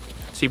it,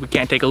 see if we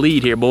can't take a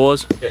lead here,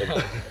 boys.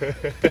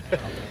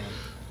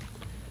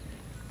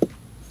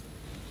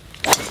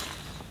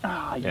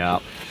 Yeah.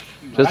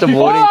 Just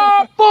avoiding.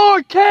 Oh,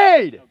 for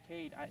Cade!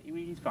 Cade,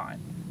 he's fine.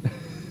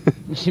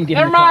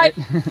 Never mind.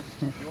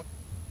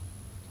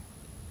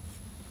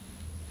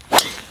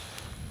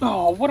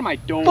 Oh, what am I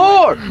doing?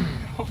 4!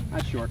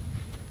 That's short.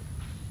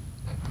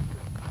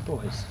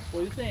 Boys.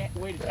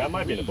 That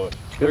might be in the bush.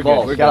 Good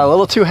ball. We got a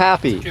little too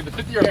happy. Okay, the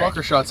 50-yard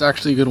bunker shot's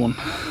actually a good one.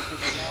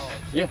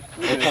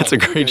 That's a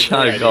great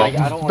shot at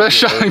golf. Best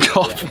shot in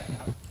golf.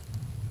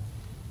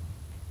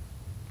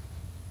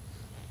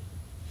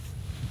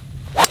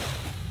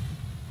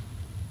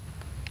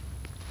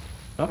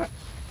 Alright.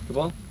 Good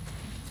ball.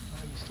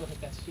 You still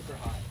hit that super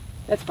high.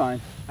 That's fine.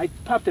 I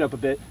popped it up a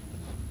bit.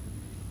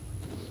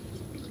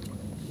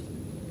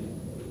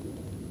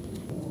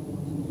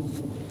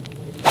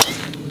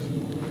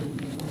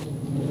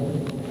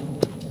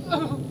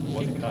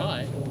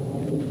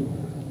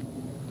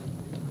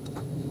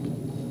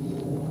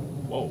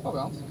 Whoa. I'll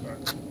bounce.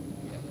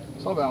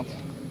 So I'll bounce.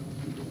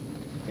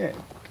 Yeah.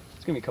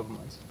 It's gonna be a couple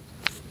months.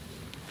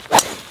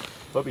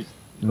 Bubbies.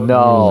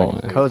 No.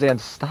 Kozan,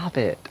 stop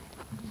it.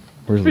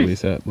 Where's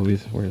Luis at?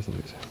 Luis, where's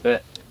Luis?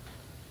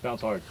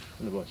 Bounce hard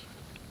in the bush.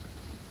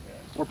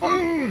 We're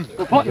putting.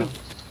 We're putting.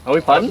 Are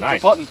we putting?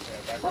 Nice. We're putting.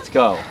 Let's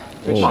go.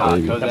 Good shot,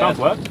 baby. That Kozan. bounce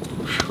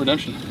what?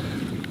 Redemption.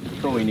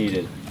 That's what we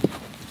needed.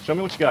 Show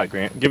me what you got,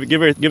 Grant. Give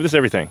this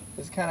everything.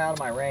 This is kind of out of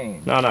my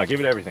range. No, give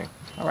it everything.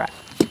 All right.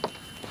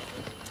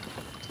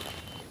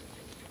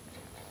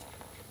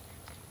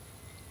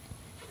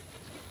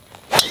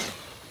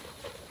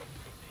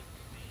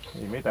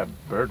 You made that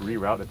bird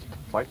reroute its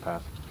flight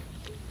path.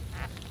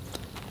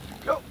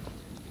 Go.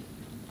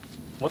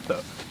 What the?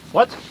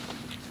 What?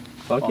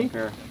 Funky?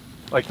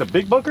 Like the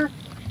big bunker?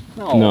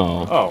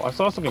 No. Oh, I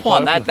saw something. Come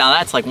on, fly up now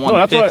that's like in- No,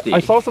 that's 150.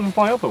 what I saw something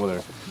fly up over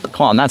there.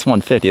 Come on, that's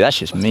 150. That's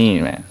just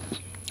mean, man.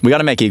 We got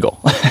to make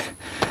eagle.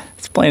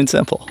 It's plain and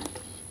simple.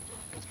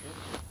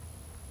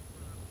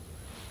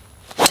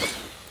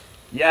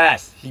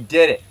 Yes, he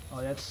did it. Oh,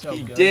 that's so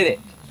He good. did it.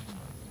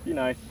 Be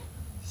nice.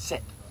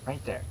 Sit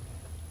right there.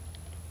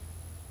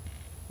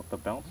 What the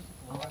bounce?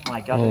 Oh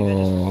my God, they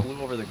just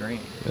flew over the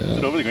green. Is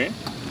it over the green?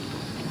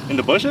 In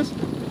the bushes?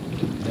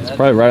 It's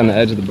probably right on the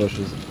edge of the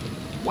bushes.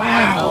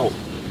 Wow.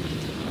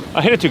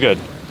 I hit it too good.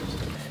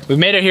 We've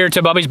made it here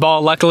to Bubby's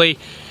ball. Luckily,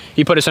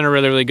 he put us in a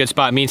really, really good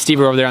spot. Me and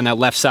Steve are over there on that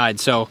left side.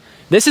 So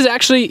this is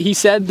actually, he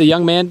said, the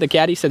young man, the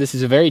caddy, said this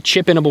is a very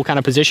chip-inable kind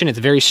of position. It's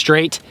very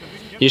straight.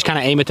 You just kind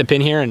of aim at the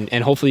pin here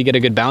and hopefully you get a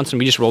good bounce and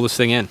we just roll this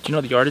thing in. Do you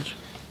know the yardage?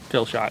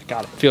 Field shot,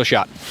 got it. Field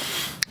shot.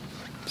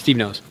 Steve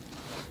knows.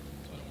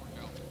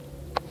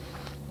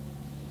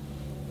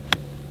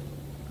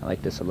 I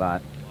like this a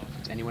lot.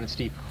 Anyone and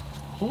Steve.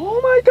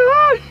 Oh my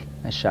God!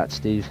 Nice shot,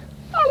 Steve.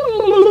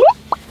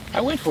 I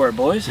went for it,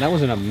 boys. That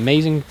was an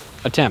amazing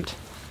attempt.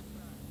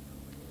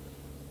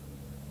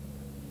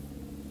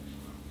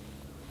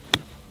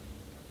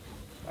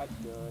 That's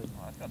good.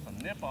 Oh, that's got some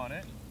nip on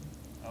it.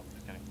 Oh,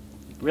 just kidding.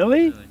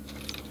 Really?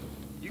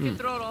 You can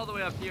throw it all the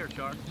way up here,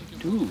 Char.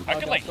 Dude. I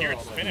could like hear it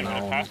spinning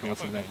when it passed me.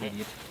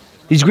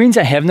 These greens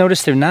I have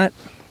noticed, they're not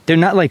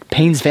like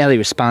Paynes Valley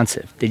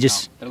responsive. They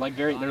just, They're like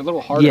they're a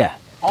little harder. yeah.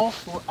 All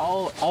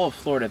of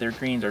Florida, their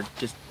greens are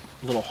just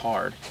a little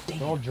hard.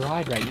 They're all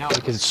dried right now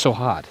because it's so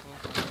hot.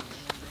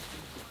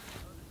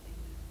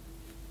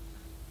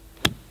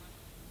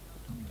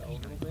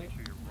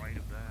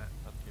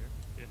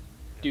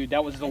 Dude,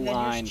 that was the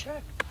line.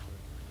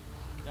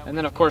 And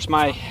then of course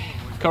my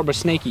Cobra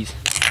Snakies.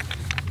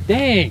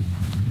 Dang.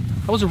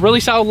 That was a really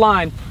solid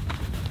line.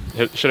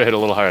 Should have hit a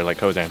little higher like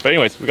Kozan. But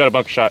anyways, we got a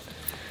bunker shot.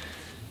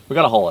 We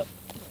got to hole it.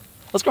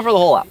 Let's go for the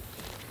hole out.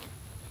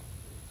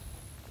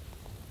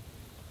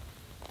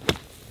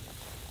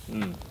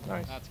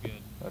 Nice. That's good.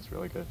 That's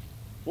really good.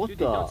 What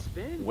the?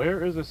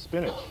 Where is the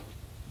spinach?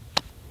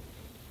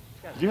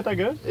 Did you hit that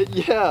good?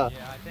 Yeah.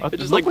 It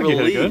just looked like you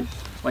hit it good.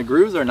 released. My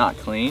grooves are not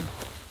clean.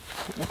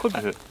 What clip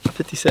did you hit?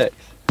 56.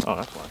 Oh,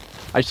 that's fine.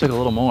 I just took a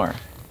little more.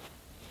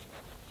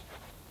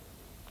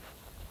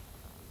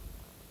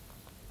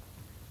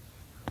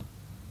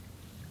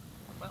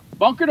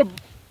 Bunker to.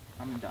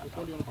 I think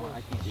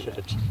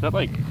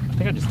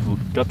I just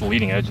got the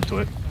leading edge into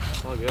it.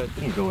 All good.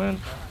 Didn't go in.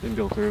 Didn't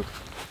go through.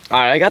 All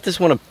right, I got this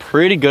one a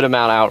pretty good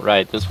amount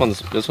outright. This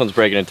one's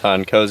breaking a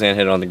ton. Kozan hit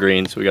it on the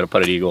green, so we got to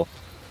put it eagle.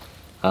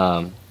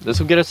 This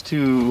will get us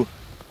to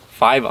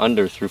 5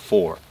 under through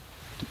 4.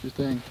 Do your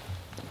thing.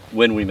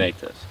 When we make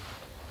this.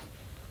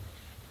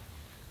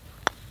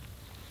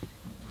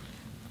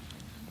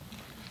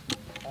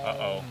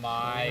 Oh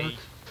my.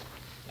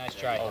 Nice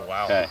try. Oh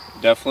wow. Okay,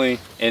 definitely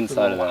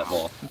inside of that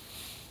ball.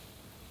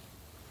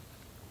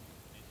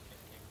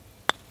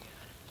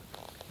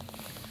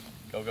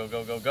 Go, go,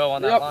 go, go, go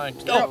on that line.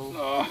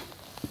 Go.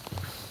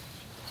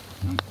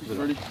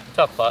 Ready?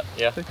 Tough putt,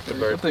 yeah. Good That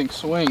bird. thing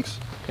swings.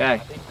 Okay.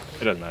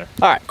 It doesn't matter.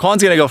 All right,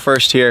 Quan's gonna go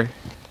first here.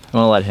 I'm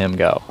gonna let him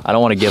go. I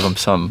don't want to give him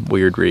some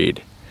weird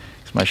read.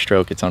 Because my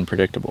stroke, it's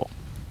unpredictable.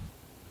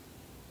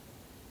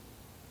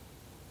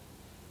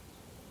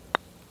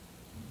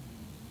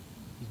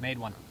 He's made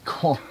one.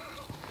 Oh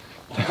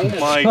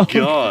my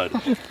god.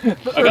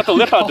 I got the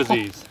lip out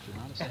disease.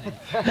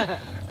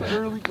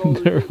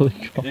 That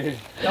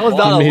was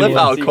not a lip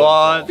out,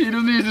 Quan. He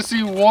just needs to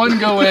see one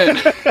go in.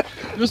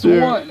 Just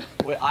one.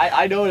 Wait,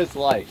 I know what it's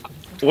like.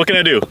 What can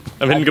I do?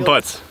 I'm hitting good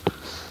putts.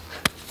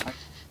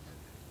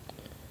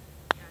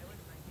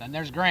 Then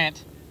there's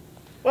Grant.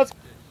 No!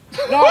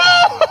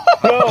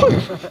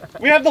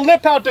 We have the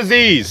lip out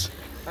disease.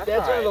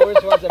 That's one of the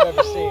worst ones I've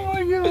ever seen.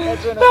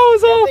 That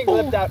was awful. Thing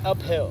lipped out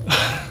uphill.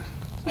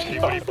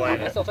 I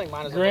still think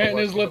mine is Grant and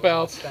his lip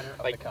outs. of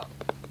the cup.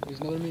 He's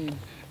another meme.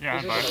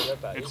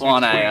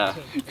 Quan,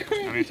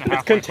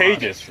 It's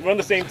contagious. We're on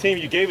the same team.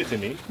 You gave it to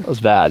me. That was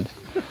bad.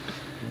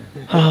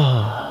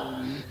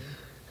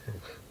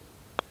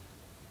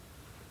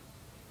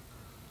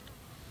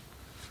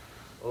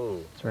 Oh,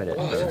 That's right.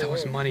 That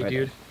was money,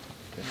 dude.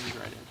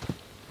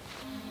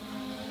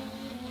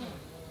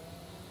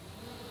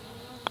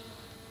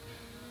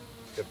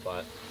 good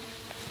putt.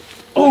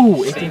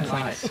 Oh, it's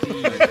inside.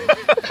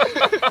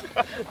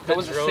 That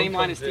was the same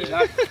line as Steve.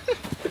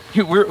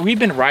 We've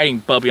been riding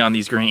Bubby on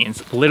these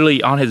greens,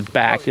 literally on his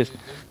back. Just.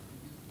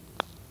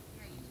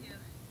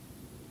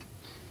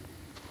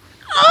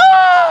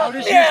 How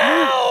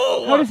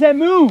does that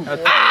move?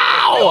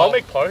 Ow! I'll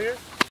make par here.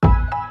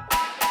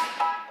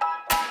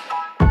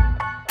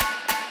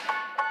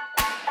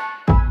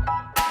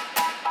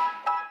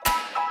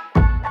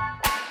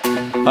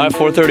 All right,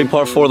 430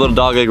 par 4, little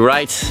dogleg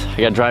right.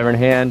 I got driver in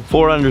hand,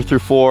 4 under through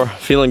 4,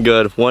 feeling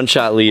good.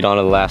 1-shot lead on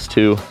to the last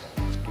 2.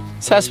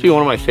 This has to be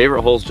one of my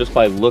favorite holes just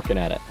by looking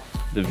at it.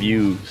 The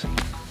views.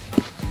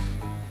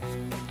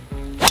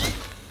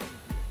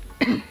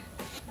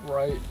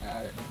 Right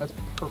at it. That's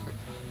perfect.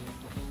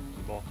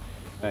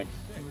 Thanks.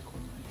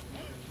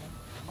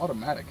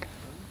 Automatic.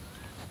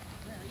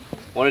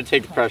 Wanted to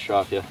take the pressure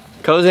off you.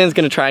 Kozan's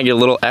gonna try and get a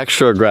little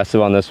extra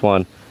aggressive on this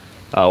one.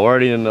 We're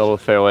already in the middle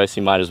of the fairway,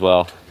 so you might as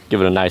well give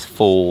it a nice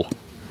full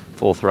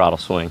throttle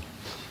swing.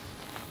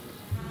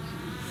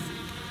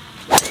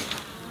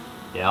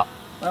 Yeah.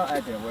 Well,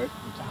 that didn't work.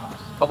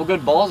 Couple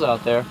good balls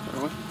out there.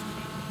 Throw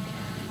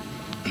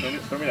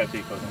me that tee,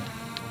 Kozan.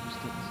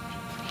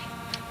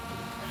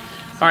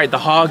 All right, the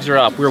hogs are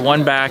up. We're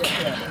 1 back.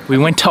 We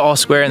went to all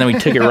square and then we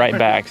took it right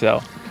back.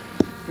 So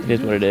it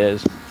is what it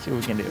is. Let's see what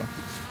we can do.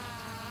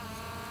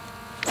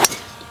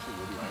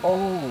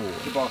 Oh,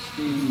 the ball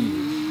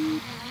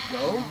Steve.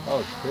 Go? Oh,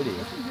 it's pretty.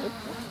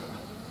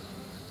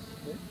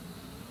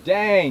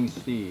 Dang,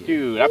 Steve.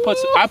 Dude, I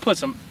put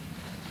some.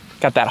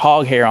 Got that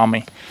hog hair on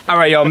me. All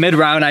right, y'all,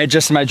 mid-round, I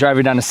adjusted my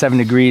driver down to 7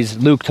 degrees.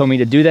 Luke told me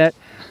to do that.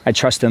 I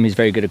trust him, he's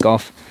very good at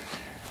golf.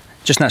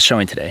 Just not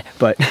showing today,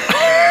 but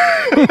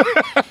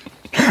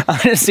I'm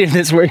gonna see if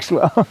this works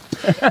well.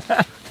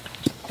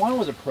 Quan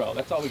was a pro,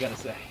 that's all we gotta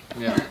say.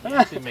 Yeah.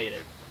 He made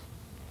it.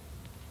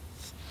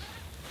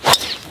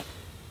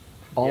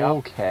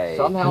 Okay.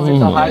 Somehow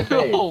it's a high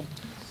fade.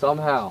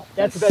 Somehow.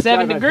 That's the best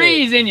 7 drive I've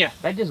degrees in you.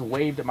 That just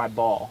waved at my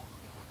ball.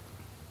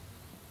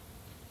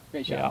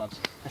 Great shot, Yeah. Bubs.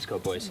 Let's go,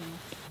 boys.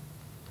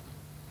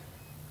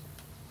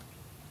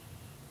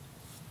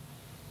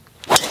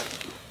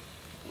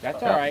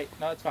 That's all right.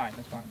 No, it's fine.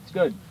 That's fine. It's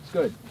good, it's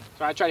good.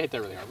 So I tried to hit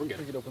that really hard. We're good.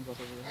 It opens up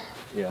over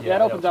there. Yeah,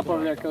 it opens up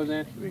over there,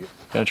 Kozan.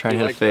 Gonna try and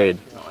hit a fade.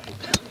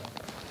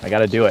 I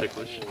gotta do it.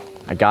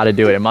 I gotta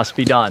do it. It must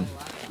be done.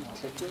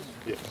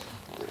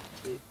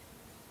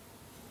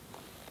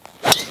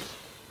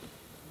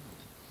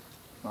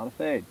 Not a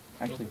fade.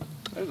 Actually,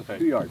 There's a fade.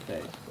 2-yard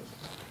fade.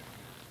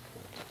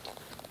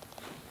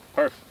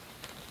 Perfect.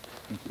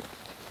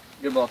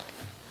 Good ball.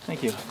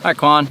 Thank you. All right,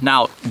 Quan.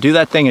 Now do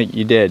that thing that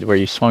you did where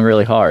you swung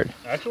really hard.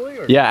 Actually?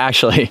 Or? Yeah,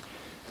 actually.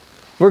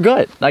 We're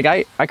good. Like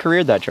I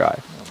careered that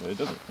drive. No, but it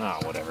doesn't. Ah,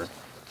 whatever.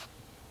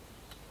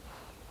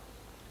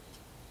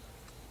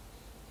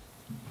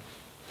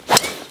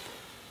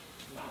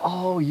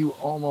 Oh, you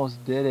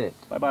almost did it.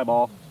 Bye bye,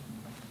 ball.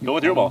 Go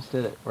with your ball. Almost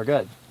did it. We're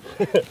good.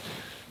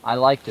 I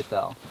liked it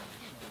though.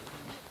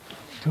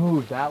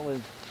 Dude, that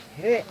was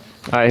hit.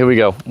 All right, here we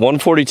go.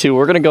 142.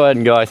 We're gonna go ahead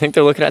and go. I think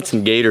they're looking at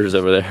some gators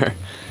over there.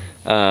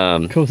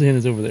 Kozan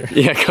is over there.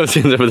 Yeah,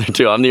 Kozan's over there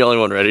too. I'm the only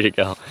one ready to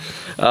go.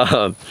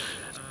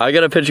 I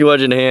got a pitching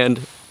wedge in hand.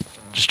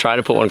 Just trying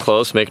to put one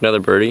close, make another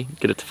birdie,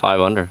 get it to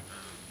 5 under.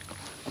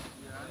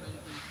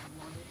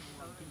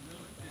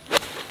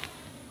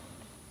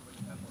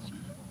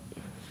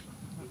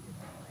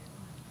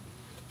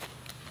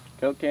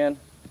 Coke can.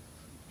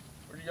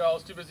 Where'd you go? I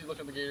was too busy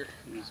looking at the gator.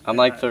 I'm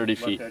like 30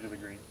 feet.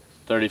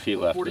 30 feet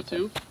left.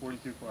 42?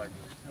 42 flag.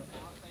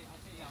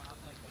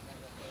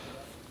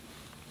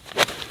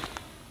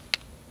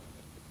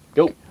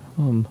 Go.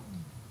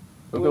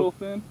 A little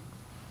thin.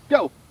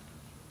 Go.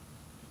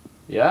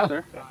 Yeah.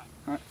 There.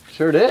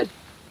 Sure did.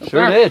 That's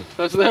Sure there. did.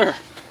 That's there.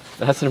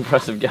 That's an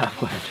impressive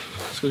gap wedge.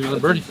 Let's go get the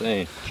birdie.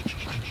 Insane.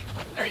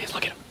 There he is.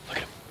 Look at him. Look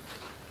at him.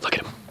 Look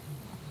at him.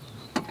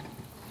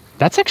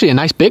 That's actually a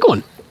nice big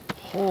one.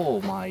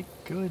 Oh my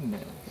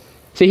goodness.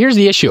 See, here's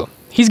the issue.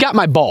 He's got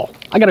my ball.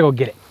 I gotta go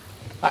get it.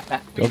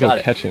 Go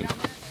catch him.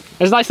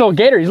 There's a nice little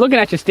gator. He's looking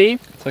at you,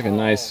 Steve. It's like a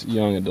nice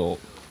young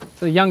adult.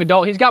 It's a young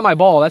adult. He's got my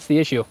ball. That's the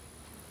issue.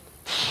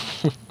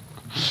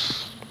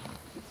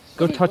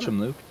 Go touch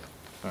him, Luke.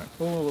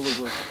 Luke.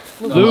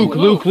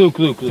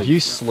 If you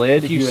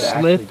slid, you would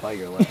slid, actually bite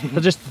your leg.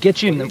 He'll just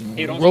get you in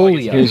the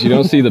rolly. Because you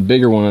don't see the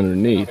bigger one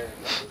underneath.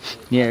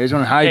 Yeah, there's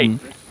one hiding.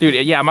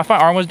 Dude, yeah, my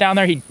front arm was down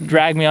there. He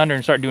dragged me under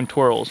and started doing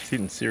twirls. He's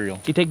eating cereal.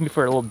 He'd take me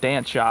for a little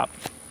dance shop.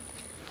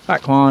 All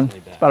right, Quan.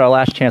 It's about our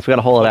last chance. We got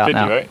to hole it out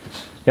now. Right?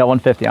 Yeah,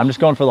 150. I'm just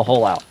going for the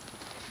hole out.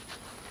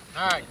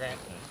 All right, Grant.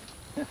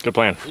 Good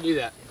plan. You do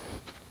that.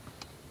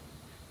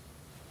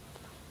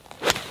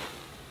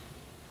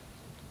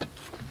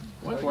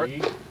 Went for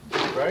it.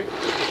 Right?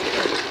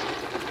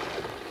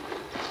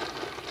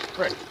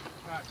 Right.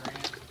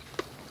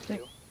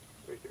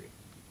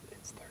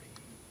 It's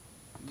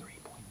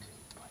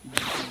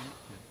 33.2.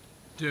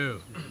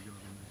 Dude.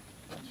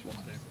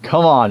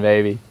 Come on,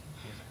 baby.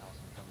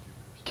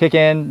 Kick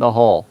in the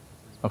hole.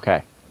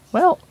 Okay.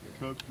 Well,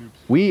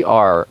 we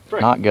are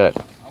not good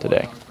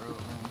today.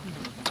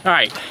 All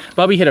right,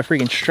 Bubby hit a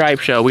freaking stripe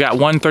show. We got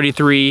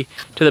 133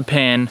 to the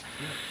pin.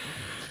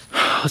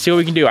 Let's see what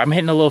we can do. I'm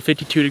hitting a little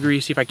 52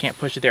 degrees, see if I can't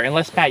push it there.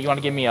 Unless, Pat, you want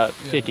to give me a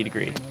 50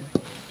 degree. All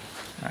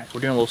right,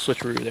 we're doing a little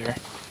switcheroo there.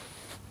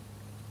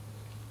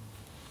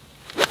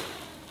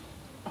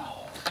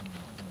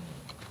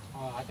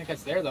 Oh, I think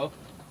that's there, though.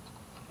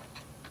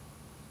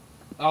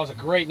 That was a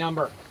great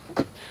number.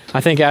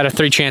 I think out of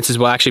 3 chances,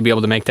 we'll actually be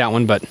able to make that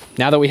one. But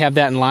now that we have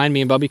that in line,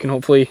 me and Bubby can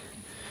hopefully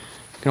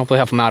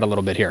help him out a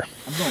little bit here.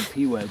 I'm going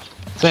P-wedge.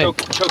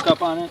 Choke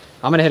up on it.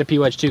 I'm gonna hit a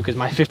P-wedge too, because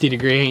my 50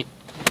 degree ain't.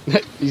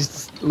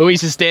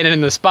 Luis is standing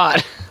in the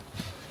spot.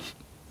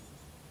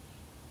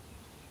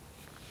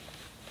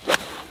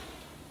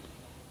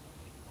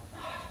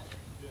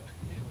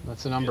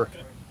 That's the number.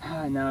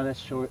 No, that's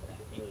short.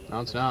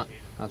 No, it's not.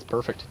 That's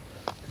perfect.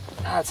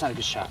 That's not a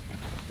good shot.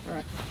 All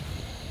right.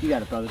 You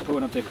got it, brother. Put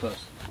one up there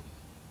close.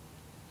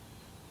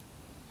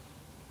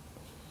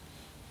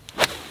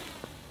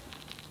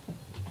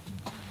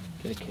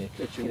 Get a kick.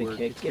 Get a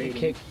kick. Get a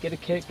kick. Get a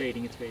kick. It's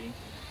fading. It's fading.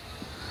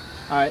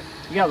 All right.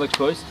 You got to look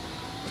close.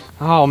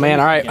 Oh man!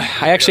 All right.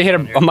 I actually hit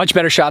a much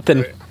better shot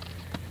than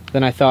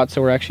I thought.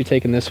 So we're actually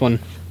taking this one.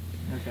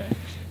 Okay.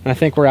 And I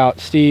think we're out.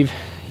 Steve,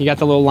 you got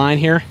the little line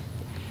here.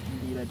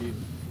 Indeed, I do.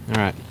 All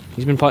right.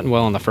 He's been putting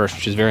well on the first,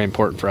 which is very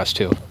important for us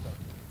too.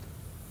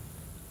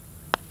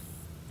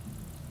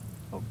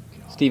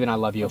 Steve and I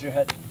love you. Hold your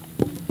head.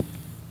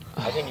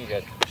 I think you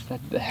got.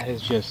 That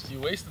is just.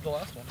 You wasted the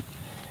last one.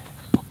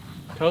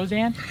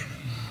 Kozan?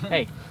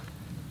 Hey.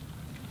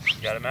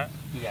 You got it, Matt?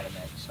 You got it,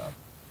 Matt. So.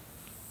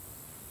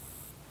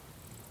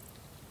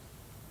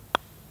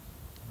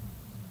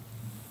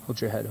 Hold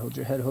your head. Hold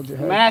your head. Hold your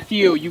head.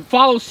 Matthew, you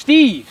follow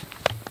Steve.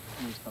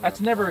 That's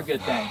never a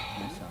good thing.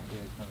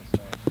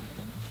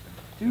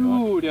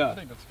 Dude. I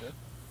think that's good.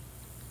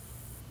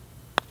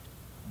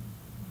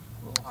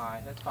 A little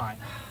high. That's fine.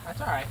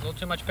 That's all right. A little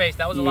too much pace.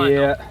 That was a line.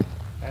 Yeah.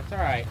 That's all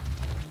right.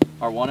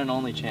 Our one and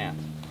only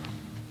chance.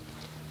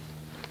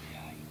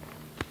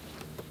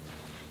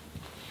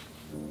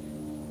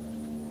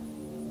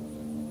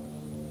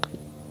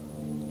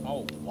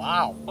 Oh,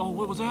 wow. Oh,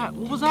 what was that?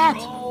 What was that?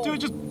 Oh.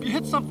 Dude, just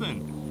hit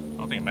something. I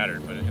don't think it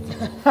mattered, but it hit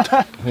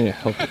something. Yeah,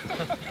 hope it.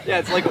 Yeah,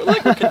 it's like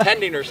we're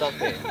contending or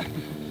something.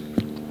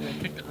 Yeah,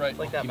 kicked it right. It's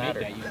like that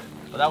mattered.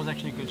 But that was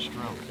actually a good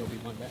stroke. There'll be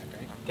one back,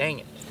 right? Dang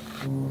it.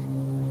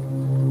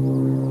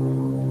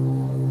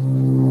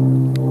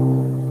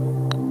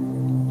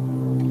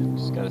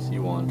 Just gotta see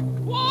one.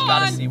 Just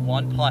gotta see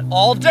one putt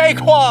all day,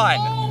 Quan!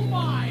 Oh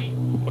my!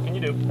 What can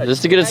you do?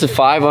 Just to get us to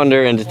 5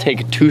 under and to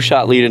take a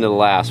 2-shot lead into the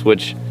last,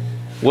 which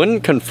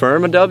wouldn't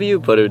confirm a W,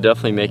 but it would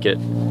definitely make it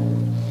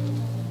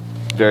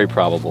very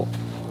probable.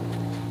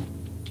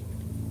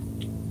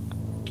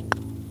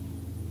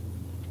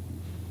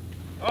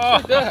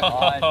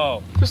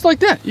 Oh, Just like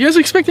that. You guys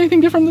expect anything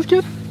different from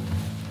this kid?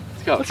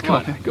 Let's go. Let's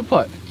go. Good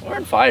putt. We're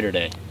on fire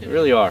today. We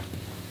really are.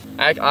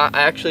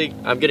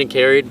 I'm getting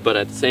carried, but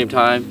at the same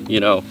time, you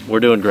know, we're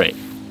doing great.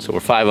 So we're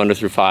 5 under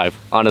through 5.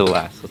 On to the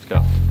last. Let's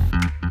go.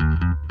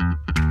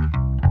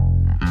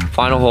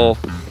 Final hole.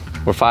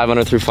 We're 5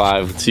 under through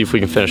 5. Let's see if we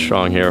can finish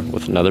strong here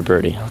with another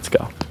birdie. Let's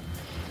go.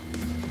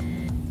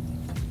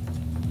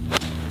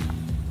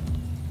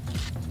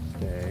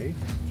 Okay.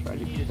 Try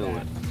to kill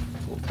it.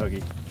 A little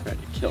tuggy. Try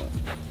to kill it.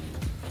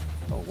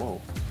 Oh,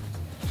 whoa.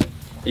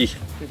 Eesh.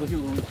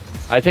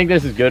 I think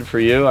this is good for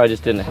you. I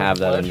just didn't have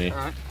that in me.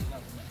 I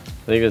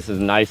think this is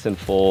nice and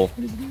full.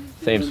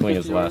 Same swing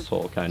as the last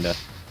hole, kind of.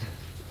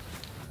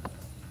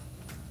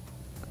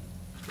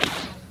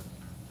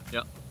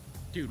 Yep.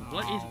 Dude,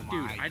 what is,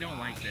 dude, I don't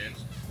like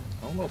this.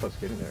 I don't know if that's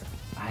getting there.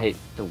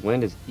 The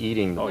wind is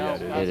eating. Oh, yeah,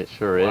 it is. It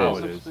sure Wow,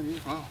 is. it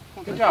is. Wow.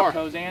 Good job,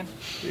 Kozan.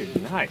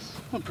 Dude, nice.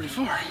 Went pretty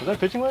far. Was that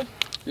pitching wedge?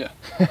 Yeah.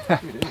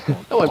 That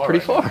went pretty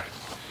far.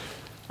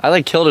 I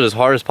like killed it as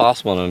hard as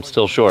possible and I'm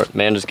still short.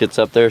 Man just gets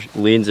up there,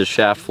 leans his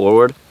shaft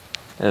forward,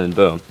 and then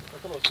boom.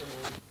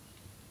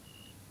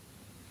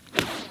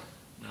 Nice.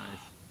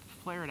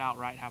 Flare it out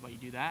right. How about you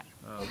do that?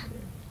 Okay.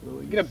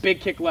 Get a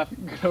big kick left.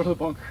 Get over the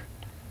bunker.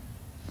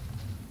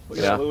 Look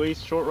at that, Luis.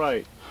 Short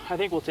right. I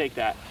think we'll take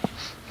that.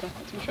 Okay,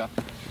 that's a good shot.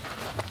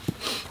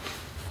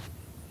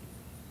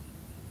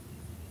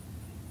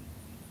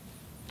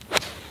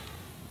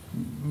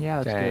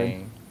 Yeah, that's Dang.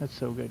 good. That's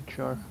so good,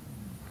 Char.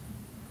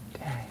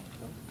 Dang.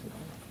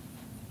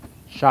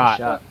 Shot.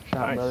 Shot,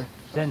 Nice. brother.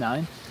 Is that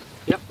 9?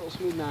 Yep, little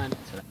smooth 9.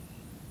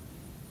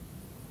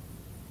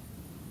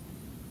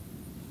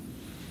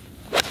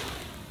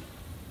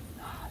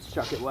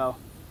 Struck it well.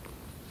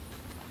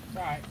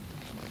 Alright.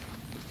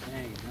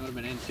 Dang, that would have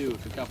been in too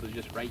if the cup was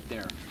just right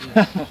there.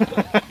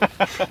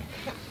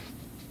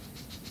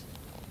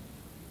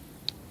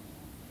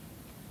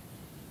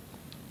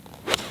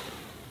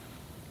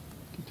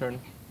 Keep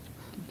turning.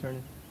 Keep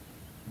turning.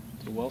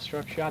 It's a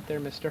well-struck shot there,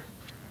 mister.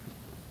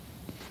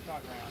 Yeah,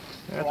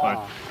 that's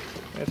fine.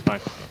 That's fine.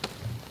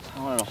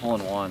 I wanted a hole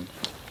in one.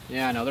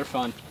 Yeah, I know, they're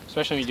fun.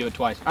 Especially when you do it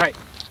twice. Alright,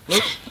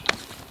 Luke.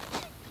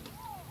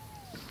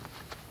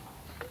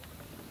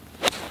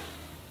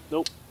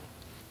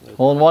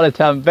 Hole in one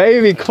attempt,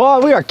 baby. Come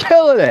on, we are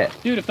killing it.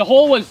 Dude, if the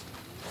hole was...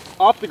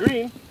 Off the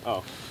green.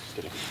 Oh, just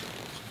kidding.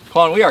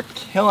 Come on, we are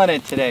killing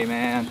it today,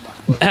 man.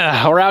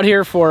 we're out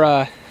here for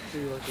a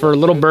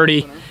little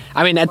birdie.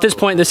 I mean, at this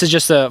point, this is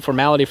just a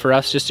formality for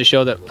us, just to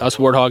show that us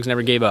warthogs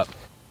never gave up.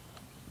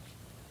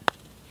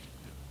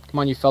 Come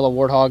on, you fellow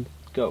warthog.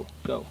 Go,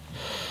 go.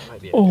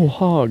 Oh,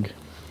 hog.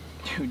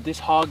 Dude, this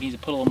hog needs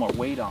to put a little more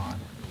weight on.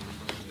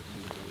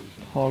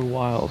 Hog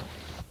wild.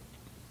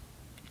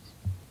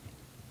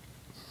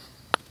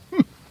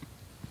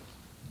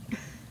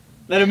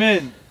 Let him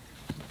in.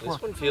 This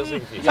one feels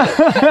like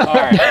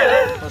Alright,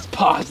 let's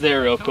pause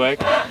there real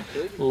quick.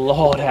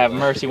 Lord have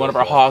mercy, one of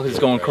our hogs is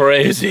going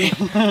crazy.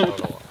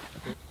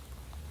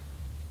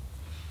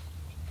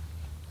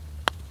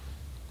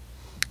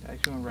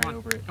 Actually went right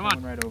over it. Come That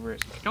on. went right over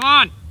it. Come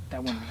on!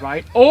 That went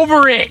right.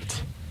 Over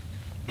it!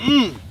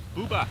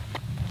 Booba.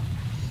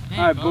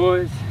 Alright,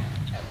 boys.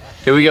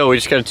 Here we go. We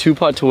just got a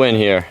 2-putt to win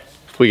here.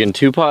 If we can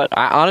 2-putt,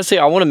 honestly,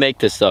 I want to make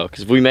this though,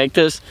 because if we make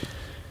this,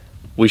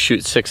 we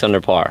shoot 6 under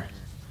par.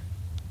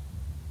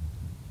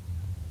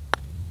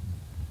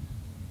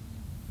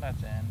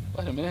 That's in.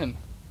 Let him in.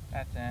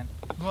 That's in.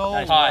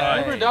 No.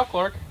 Never doubt,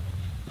 Clark.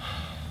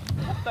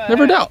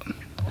 Never doubt.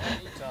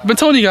 I've been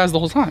telling you guys the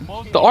whole time.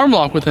 The arm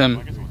lock with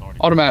him,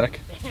 automatic.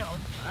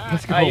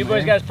 Let's go, you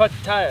boys guys putt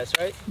to tie us,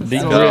 right?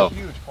 Go.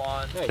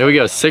 Here we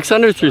go. 6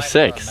 under through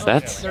 6.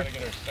 That's a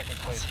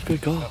good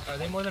goal. Are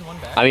they more than one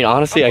back? I mean,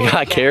 honestly, I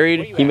got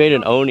carried. He made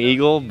an own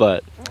eagle,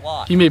 but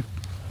He made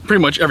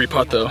pretty much every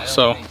putt though,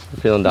 so I'm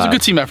feeling it was a down.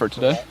 good team effort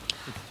today.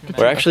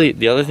 We're actually,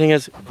 the other thing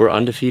is, we're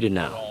undefeated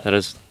now. That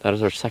is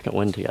our second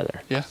win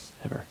together. Yeah.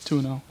 Ever.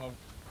 2-0.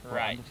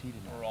 Right.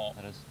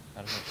 That is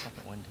our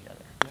second win together.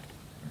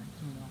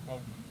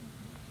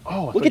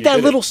 Oh, Look at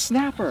that little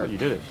snapper. You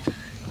did it.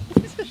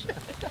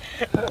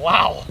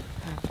 Wow.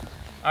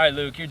 Alright,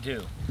 Luke, you're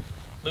due.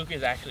 Luke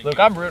is actually Luke,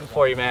 I'm rooting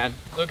for you, man.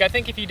 Luke, I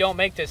think if you don't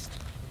make this,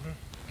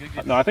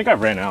 No, I think I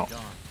ran out.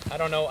 I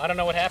don't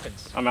know what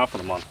happens. I'm out for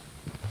the month.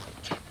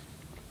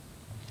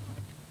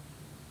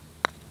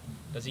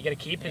 Does he get to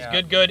keep his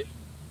good?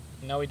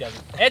 No, he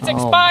doesn't. It's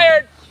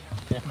expired!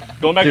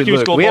 Going back Dude, to Q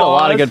look, school. we had a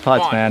lot of boys. good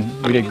putts,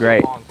 man. We did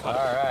great.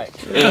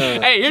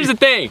 Hey, here's the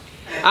thing.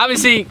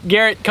 Obviously,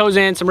 Garrett,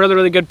 Kozan, some really,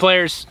 really good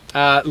players.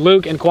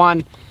 Luke and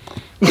Quan.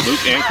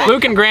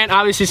 Luke and Grant,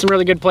 obviously some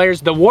really good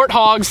players. The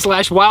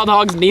Warthogs / Wild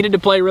Hogs needed to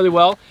play really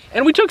well,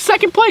 and we took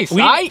second place.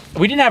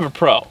 We didn't have a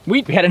pro.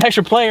 We had an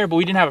extra player, but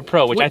we didn't have a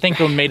pro, which I think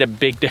made a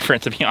big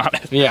difference, to be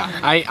honest. Yeah,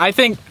 I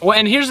think, well,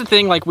 and here's the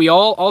thing, like we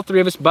all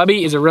three of us,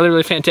 Bubby is a really,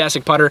 really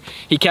fantastic putter.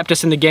 He kept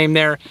us in the game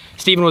there.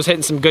 Steven was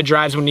hitting some good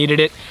drives when needed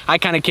it. I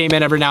kind of came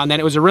in every now and then.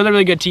 It was a really,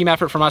 really good team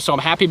effort from us, so I'm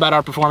happy about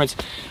our performance.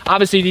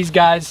 Obviously, these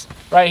guys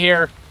right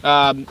here,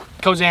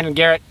 Kozan and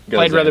Garrett,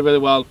 played really, really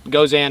well.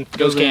 Gozan,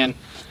 Gozcan.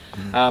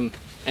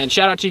 And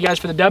shout out to you guys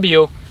for the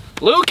W.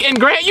 Luke and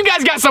Grant, you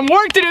guys got some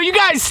work to do. You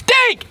guys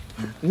stink!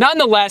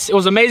 Nonetheless, it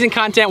was amazing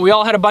content. We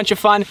all had a bunch of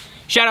fun.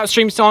 Shout out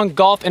Stream Song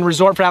Golf and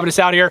Resort for having us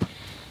out here.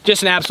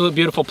 Just an absolute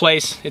beautiful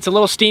place. It's a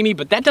little steamy,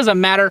 but that doesn't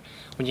matter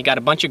when you got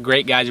a bunch of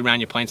great guys around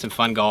you playing some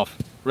fun golf.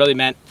 really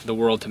meant the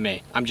world to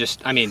me. I'm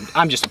just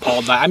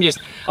appalled by. I'm just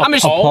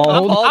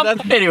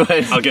Appalled?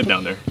 Anyways, I'll get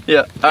down there.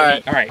 yeah. All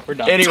right. All right, we're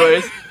done.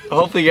 Anyways,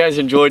 hopefully you guys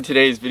enjoyed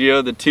today's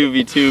video, the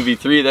 2v2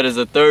 v3. That is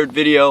the third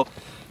video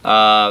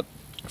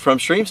from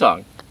Stream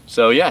Song.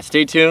 So yeah,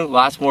 stay tuned.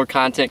 Lots more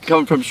content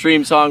coming from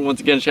Stream Song. Once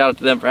again, shout out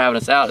to them for having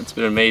us out. It's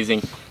been an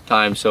amazing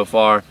time so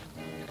far.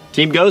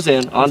 Team goes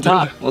in on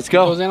top. Let's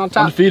go. Goes in on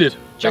top. Undefeated.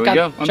 Check There we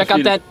out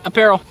go. that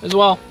apparel as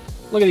well.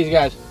 Look at these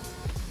guys.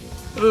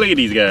 Look at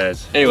these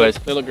guys. Anyways,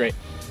 They look great.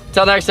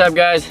 till next time,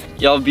 guys.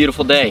 Y'all have a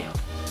beautiful day.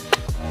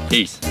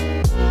 Peace.